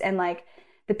companies and like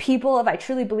the people, if I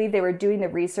truly believed they were doing the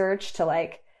research to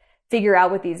like figure out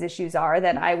what these issues are,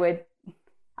 then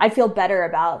I'd feel better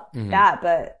about that.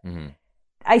 But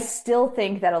I still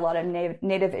think that a lot of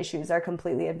native issues are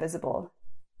completely invisible.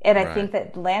 And I think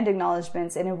that land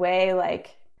acknowledgements, in a way,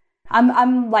 like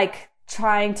I'm like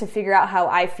trying to figure out how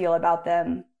I feel about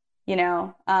them, you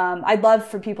know. I'd love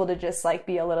for people to just like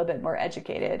be a little bit more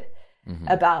educated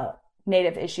about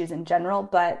Native issues in general.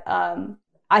 But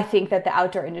I think that the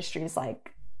outdoor industry's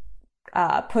like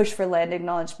push for land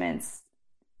acknowledgements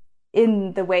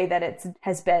in the way that it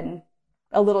has been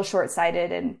a little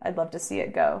short-sighted, and I'd love to see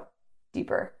it go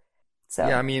deeper. So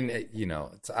yeah, I mean, you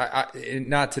know, it's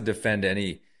not to defend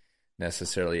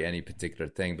necessarily any particular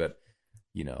thing, but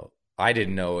you know, I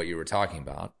didn't know what you were talking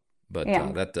about. But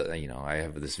that, you know, I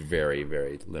have this very,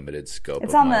 very limited scope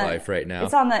of my life right now.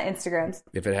 It's on the Instagrams.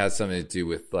 If it has something to do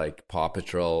with like Paw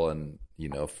Patrol and, you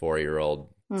know,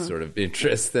 4-year-old sort of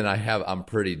interest, then I'm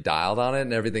pretty dialed on it,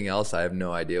 and everything else, I have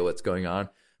no idea what's going on.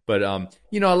 But,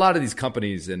 you know, a lot of these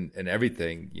companies and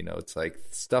everything, you know, it's like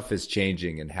stuff is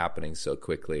changing and happening so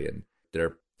quickly, and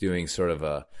they're doing sort of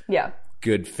a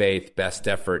good faith, best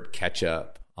effort catch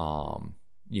up.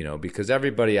 You know, because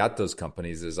everybody at those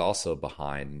companies is also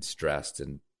behind and stressed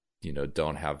and, you know,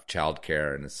 don't have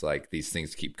childcare. And it's like these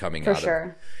things keep coming out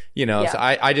of, you know, so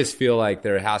I just feel like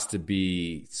there has to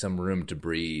be some room to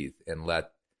breathe and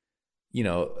let, you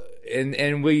know, and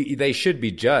they should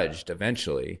be judged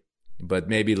eventually, but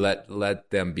maybe let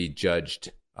them be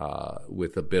judged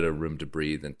with a bit of room to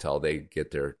breathe until they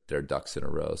get their ducks in a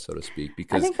row, so to speak,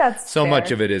 because I think that's so fair.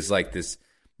 Much of it is like this,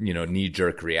 you know,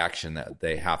 knee-jerk reaction that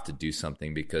they have to do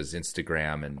something because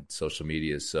Instagram and social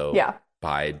media is so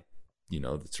you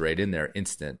know, it's right in there,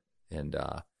 instant. And,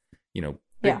 you know,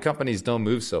 big companies don't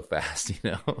move so fast, you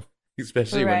know,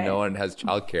 especially when no one has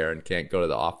childcare and can't go to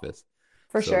the office.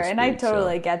 For sure. And I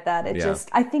totally get that.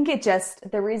 I think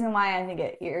the reason why I think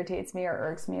it irritates me or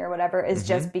irks me or whatever is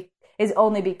is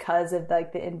only because of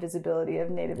like the invisibility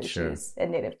of Native issues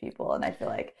and Native people. And I feel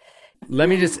like, let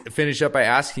me just finish up by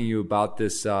asking you about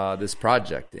this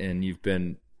project. And you've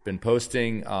been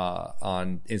posting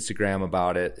on Instagram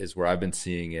about it, is where I've been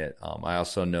seeing it. I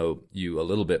also know you a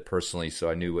little bit personally, so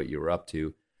I knew what you were up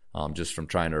to just from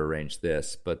trying to arrange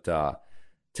this. But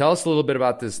tell us a little bit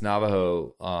about this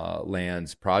Navajo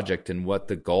Lands project and what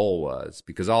the goal was,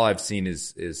 because all I've seen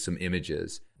is some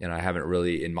images, and I haven't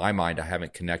really, in my mind, I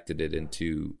haven't connected it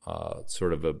into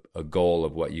sort of a goal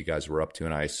of what you guys were up to.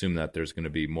 And I assume that there's going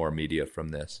to be more media from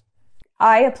this.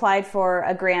 I applied for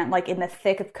a grant like in the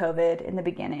thick of COVID in the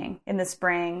beginning, in the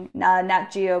spring. Nat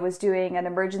Geo was doing an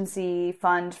emergency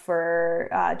fund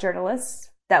for journalists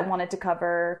that wanted to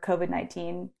cover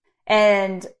COVID-19.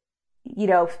 And, you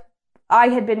know, I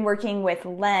had been working with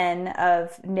Len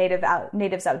of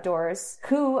Natives Outdoors,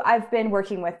 who I've been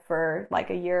working with for like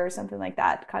a year or something like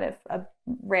that, kind of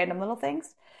random little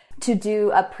things, to do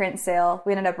a print sale.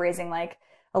 We ended up raising like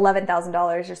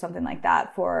 $11,000 or something like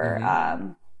that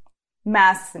for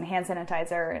masks and hand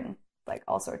sanitizer and like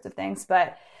all sorts of things.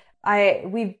 But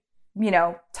we've, you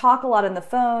know, talk a lot on the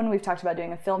phone. We've talked about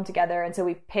doing a film together. And so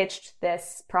we pitched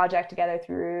this project together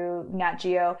through Nat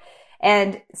Geo.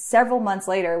 And several months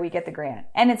later, we get the grant.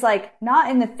 And it's like not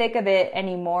in the thick of it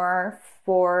anymore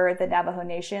for the Navajo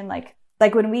Nation. Like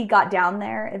when we got down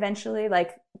there eventually,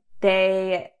 like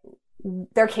their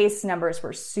case numbers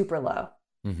were super low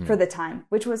for the time,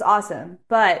 which was awesome.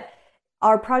 But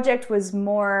our project was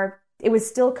it was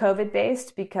still COVID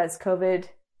based because COVID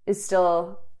is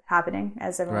still happening,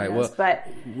 as everyone knows. But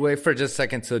wait for just a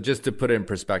second. So just to put it in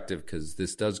perspective, because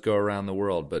this does go around the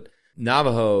world, but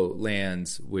Navajo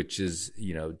Lands, which is,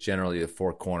 you know, generally the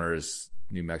Four Corners,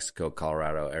 New Mexico,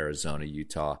 Colorado, Arizona,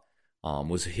 Utah,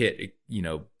 was hit, you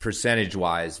know, percentage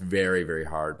wise, very, very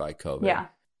hard by COVID. Yeah.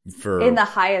 In the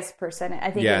highest percentage. I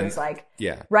think it was like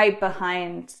right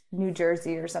behind New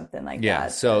Jersey or something like that. Yeah.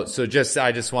 So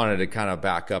I just wanted to kind of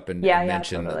back up and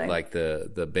mention like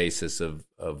the basis of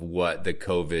what the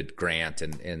COVID grant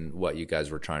and what you guys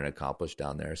were trying to accomplish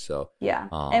down there. So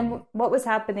and what was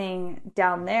happening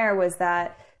down there was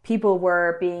that people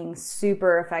were being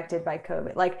super affected by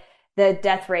COVID. Like the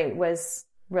death rate was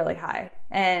really high,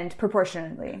 and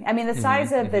proportionately. I mean, the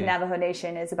size of the Navajo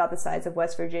Nation is about the size of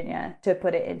West Virginia, to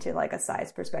put it into like a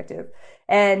size perspective.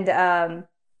 And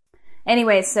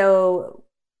anyway, so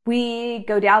we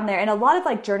go down there, and a lot of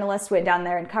like journalists went down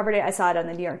there and covered it. I saw it on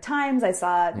the New York Times. I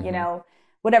saw it, you know,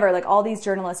 whatever, like all these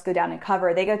journalists go down and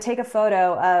cover. They go take a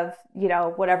photo of, you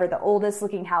know, whatever, the oldest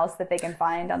looking house that they can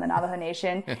find on the Navajo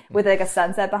Nation with like a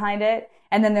sunset behind it.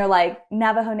 And then they're like,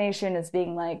 Navajo Nation is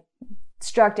being like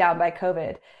struck down by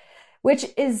COVID, which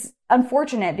is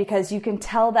unfortunate because you can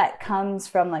tell that comes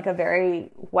from like a very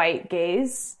white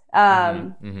gaze.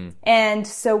 And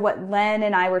so what Len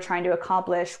and I were trying to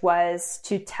accomplish was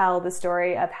to tell the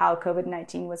story of how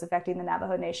COVID-19 was affecting the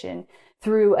Navajo Nation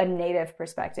through a Native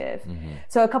perspective.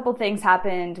 So a couple things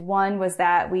happened. One was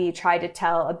that we tried to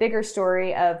tell a bigger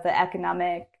story of the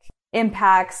economic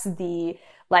impacts, the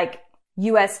like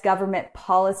U.S. government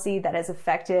policy that has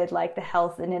affected like the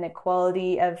health and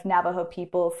inequality of Navajo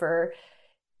people for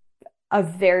a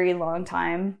very long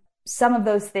time. Some of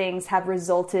those things have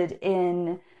resulted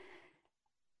in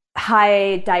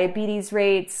high diabetes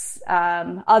rates,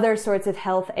 other sorts of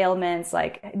health ailments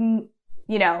like,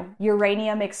 you know,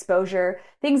 uranium exposure,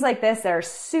 things like this that are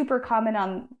super common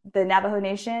on the Navajo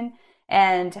Nation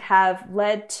and have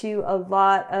led to a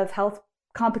lot of health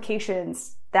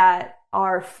complications that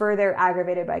are further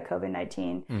aggravated by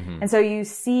COVID-19. And so you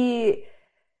see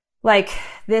like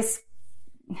this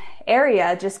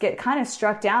area just get kind of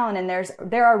struck down, and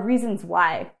there are reasons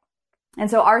why.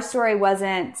 And so our story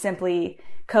wasn't simply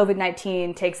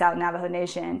COVID-19 takes out Navajo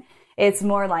Nation. It's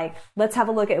more like, let's have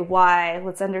a look at why.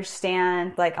 Let's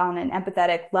understand, like, on an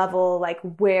empathetic level, like,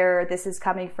 where this is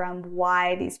coming from,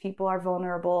 why these people are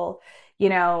vulnerable. You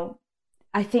know,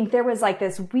 I think there was like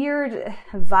this weird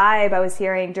vibe I was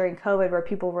hearing during COVID where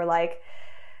people were like,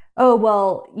 oh,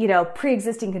 well, you know,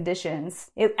 pre-existing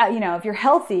conditions, you know, if you're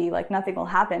healthy, like, nothing will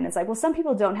happen. It's like, well, some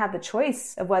people don't have the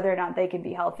choice of whether or not they can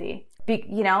be healthy.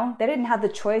 You know, they didn't have the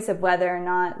choice of whether or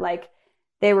not, like,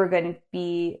 they were going to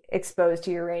be exposed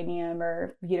to uranium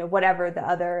or, you know, whatever the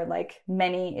other, like,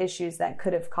 many issues that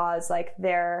could have caused, like,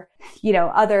 their, you know,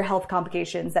 other health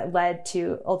complications that led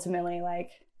to ultimately, like,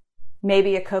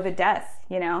 maybe a COVID death,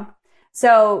 you know?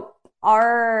 So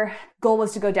our goal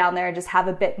was to go down there and just have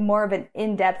a bit more of an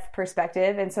in-depth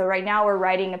perspective. And so right now we're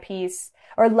writing a piece,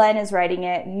 or Len is writing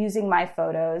it using my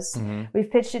photos.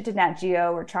 We've pitched it to Nat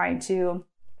Geo. We're trying to,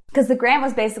 because the grant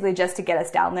was basically just to get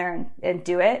us down there and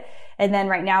do it. And then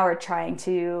right now we're trying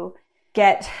to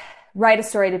write a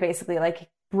story to basically like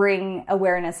bring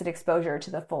awareness and exposure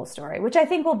to the full story, which I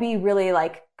think will be really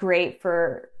like great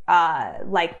for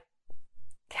like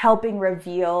helping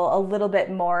reveal a little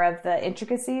bit more of the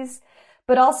intricacies.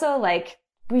 But also, like,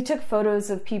 we took photos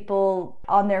of people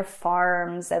on their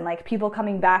farms and like people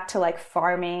coming back to like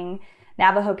farming,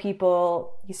 Navajo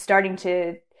people starting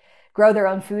to grow their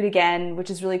own food again, which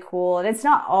is really cool. And it's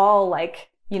not all like,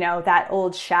 you know, that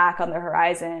old shack on the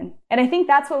horizon. And I think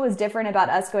that's what was different about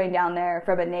us going down there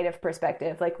from a Native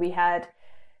perspective. Like, we had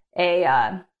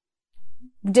a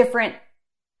different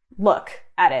look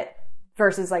at it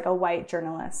versus like a white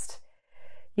journalist.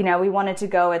 You know, we wanted to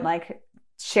go and like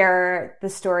share the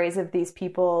stories of these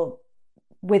people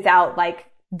without like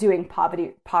doing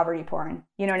poverty porn.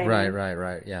 You know what I mean?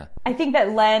 Right. Yeah. I think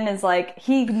that Len is like,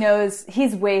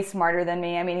 he's way smarter than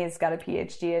me. I mean, he's got a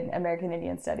PhD in American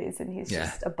Indian Studies and he's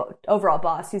just a overall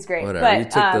boss. He's great. Whatever. You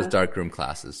took those darkroom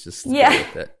classes. Just go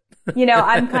with it. You know,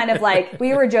 I'm kind of like,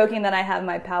 we were joking that I have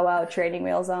my powwow training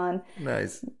wheels on.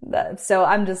 Nice. So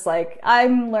I'm just like,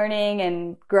 I'm learning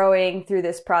and growing through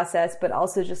this process, but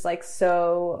also just like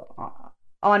so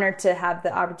honored to have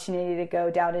the opportunity to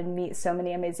go down and meet so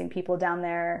many amazing people down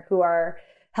there who are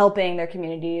helping their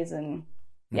communities. And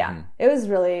it was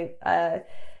really a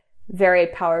very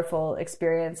powerful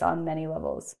experience on many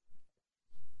levels.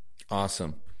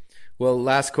 Awesome. Well,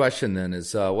 last question then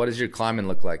is, what does your climbing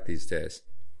look like these days?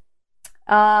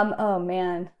 Oh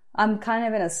man, I'm kind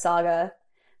of in a saga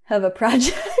of a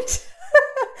project.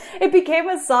 It became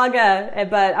a saga,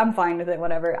 but I'm fine with it,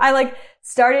 whatever. I like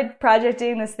started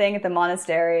projecting this thing at the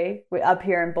monastery up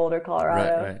here in Boulder,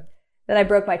 Colorado. Right. Then I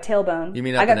broke my tailbone. You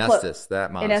mean up in Estes,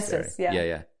 that monastery? In Estes, yeah.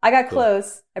 Yeah. I got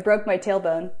close. I broke my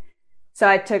tailbone. So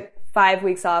I took 5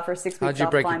 weeks off or 6 weeks off. How'd you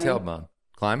break climbing. your tailbone?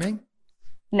 Climbing?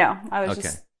 No, I was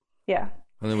just, Well,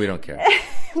 then we don't care.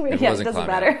 It doesn't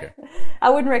matter. I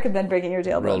wouldn't recommend breaking your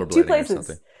tailbone. Rollerblading 2 places. Or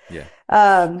something.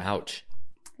 Yeah. Ouch.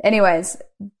 Anyways,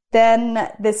 then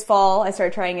this fall I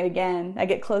started trying it again. I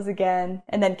get close again,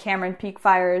 and then Cameron Peak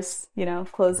fires. You know,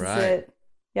 closes it.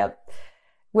 Yep.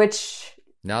 Which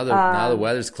now the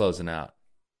weather's closing out.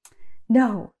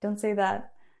 No, don't say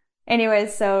that.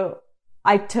 Anyways, so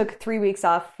I took 3 weeks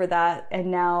off for that,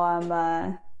 and now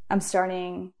I'm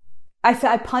starting.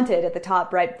 I punted at the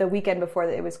top right the weekend before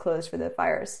it was closed for the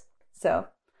fires. So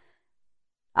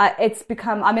it's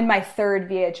become, I'm in my third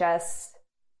VHS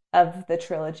of the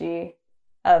trilogy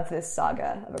of this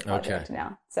saga of a project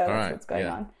now. So that's what's going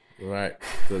on. Right.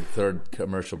 The third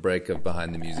commercial break of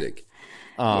Behind the Music.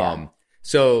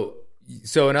 So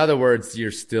in other words,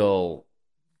 you're still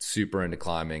super into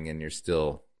climbing and you're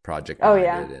still project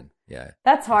minded. Yeah.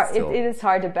 That's hard. It is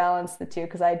hard to balance the two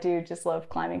because I do just love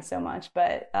climbing so much,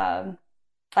 but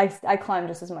I climb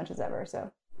just as much as ever. So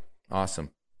awesome.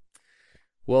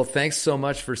 Well, thanks so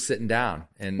much for sitting down.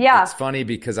 And it's funny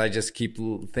because I just keep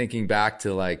thinking back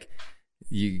to like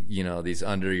you know, these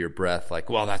under your breath, like,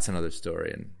 well, that's another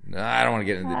story. And I don't want to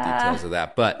get into the details of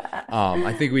that, but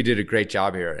I think we did a great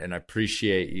job here, and I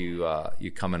appreciate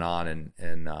you coming on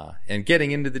and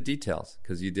getting into the details,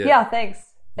 because you did. Yeah, thanks.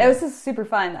 Yeah. It was just super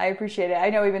fun. I appreciate it. I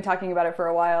know we've been talking about it for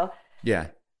a while. Yeah.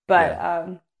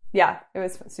 But it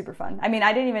was super fun. I mean,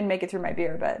 I didn't even make it through my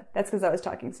beer, but that's because I was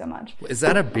talking so much. Is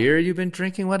that a beer you've been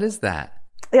drinking? What is that?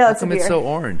 Yeah, that's a beer. It's so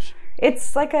orange.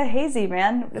 It's like a hazy,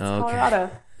 man. It's Colorado.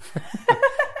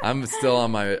 I'm still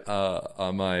on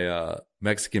my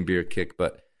Mexican beer kick,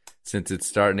 but since it's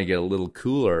starting to get a little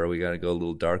cooler, we got to go a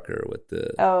little darker with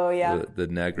the the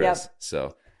Negras. Yep.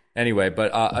 So anyway,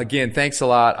 but again, thanks a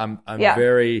lot. I'm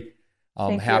very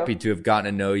happy to have gotten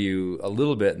to know you a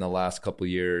little bit in the last couple of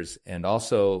years, and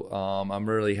also I'm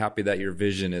really happy that your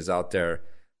vision is out there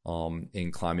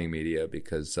in climbing media,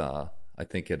 because I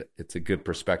think it's a good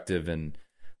perspective, and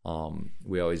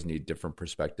we always need different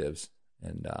perspectives.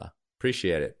 And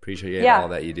appreciate it. Appreciate all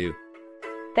that you do.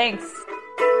 Thanks.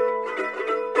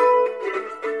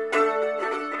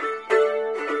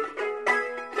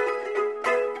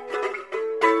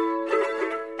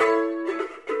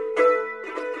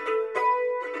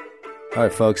 All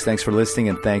right, folks, thanks for listening,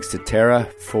 and thanks to Tara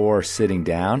for sitting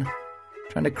down,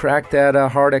 trying to crack that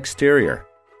hard exterior,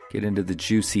 get into the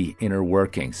juicy inner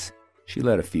workings. She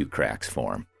let a few cracks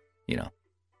form. You know,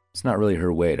 it's not really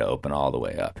her way to open all the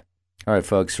way up. All right,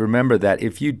 folks, remember that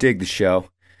if you dig the show,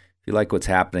 if you like what's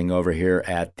happening over here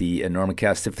at the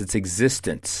Enormocast, if its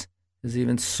existence is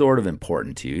even sort of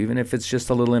important to you, even if it's just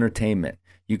a little entertainment,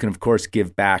 you can, of course,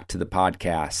 give back to the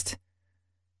podcast,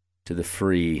 to the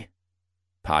free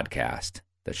podcast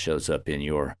that shows up in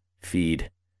your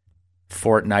feed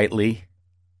fortnightly,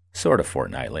 sort of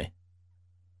fortnightly,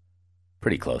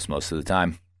 pretty close most of the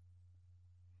time.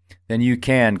 Then you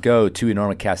can go to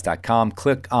enormocast.com,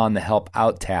 click on the Help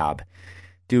Out tab,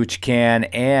 do what you can,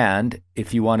 and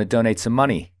if you want to donate some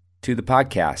money to the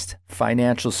podcast,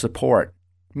 financial support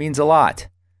means a lot,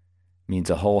 means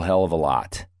a whole hell of a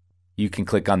lot. You can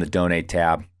click on the Donate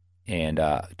tab and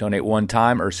donate one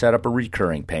time or set up a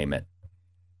recurring payment,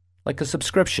 like a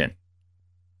subscription.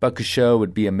 $1 a show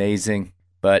would be amazing,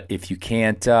 but if you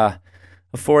can't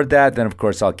afford that, then of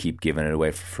course I'll keep giving it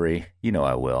away for free. You know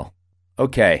I will.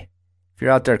 Okay, if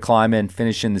you're out there climbing,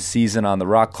 finishing the season on the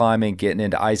rock climbing, getting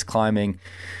into ice climbing,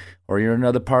 or you're in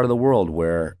another part of the world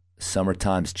where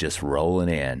summertime's just rolling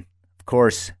in, of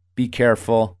course, be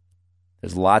careful.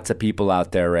 There's lots of people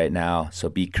out there right now, so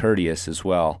be courteous as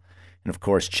well. And of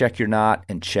course, check your knot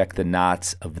and check the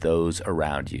knots of those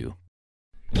around you.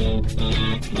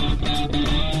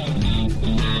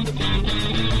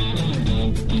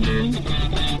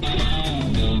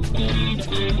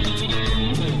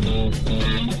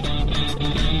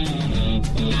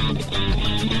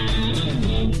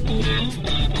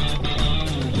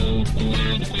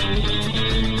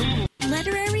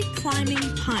 Literary climbing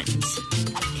puns.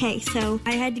 Okay, so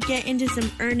I had to get into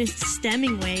some Ernest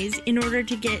stemming ways in order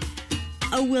to get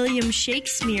a William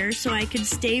Shakespeare so I could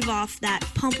stave off that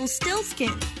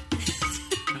Pumpelstiltskin.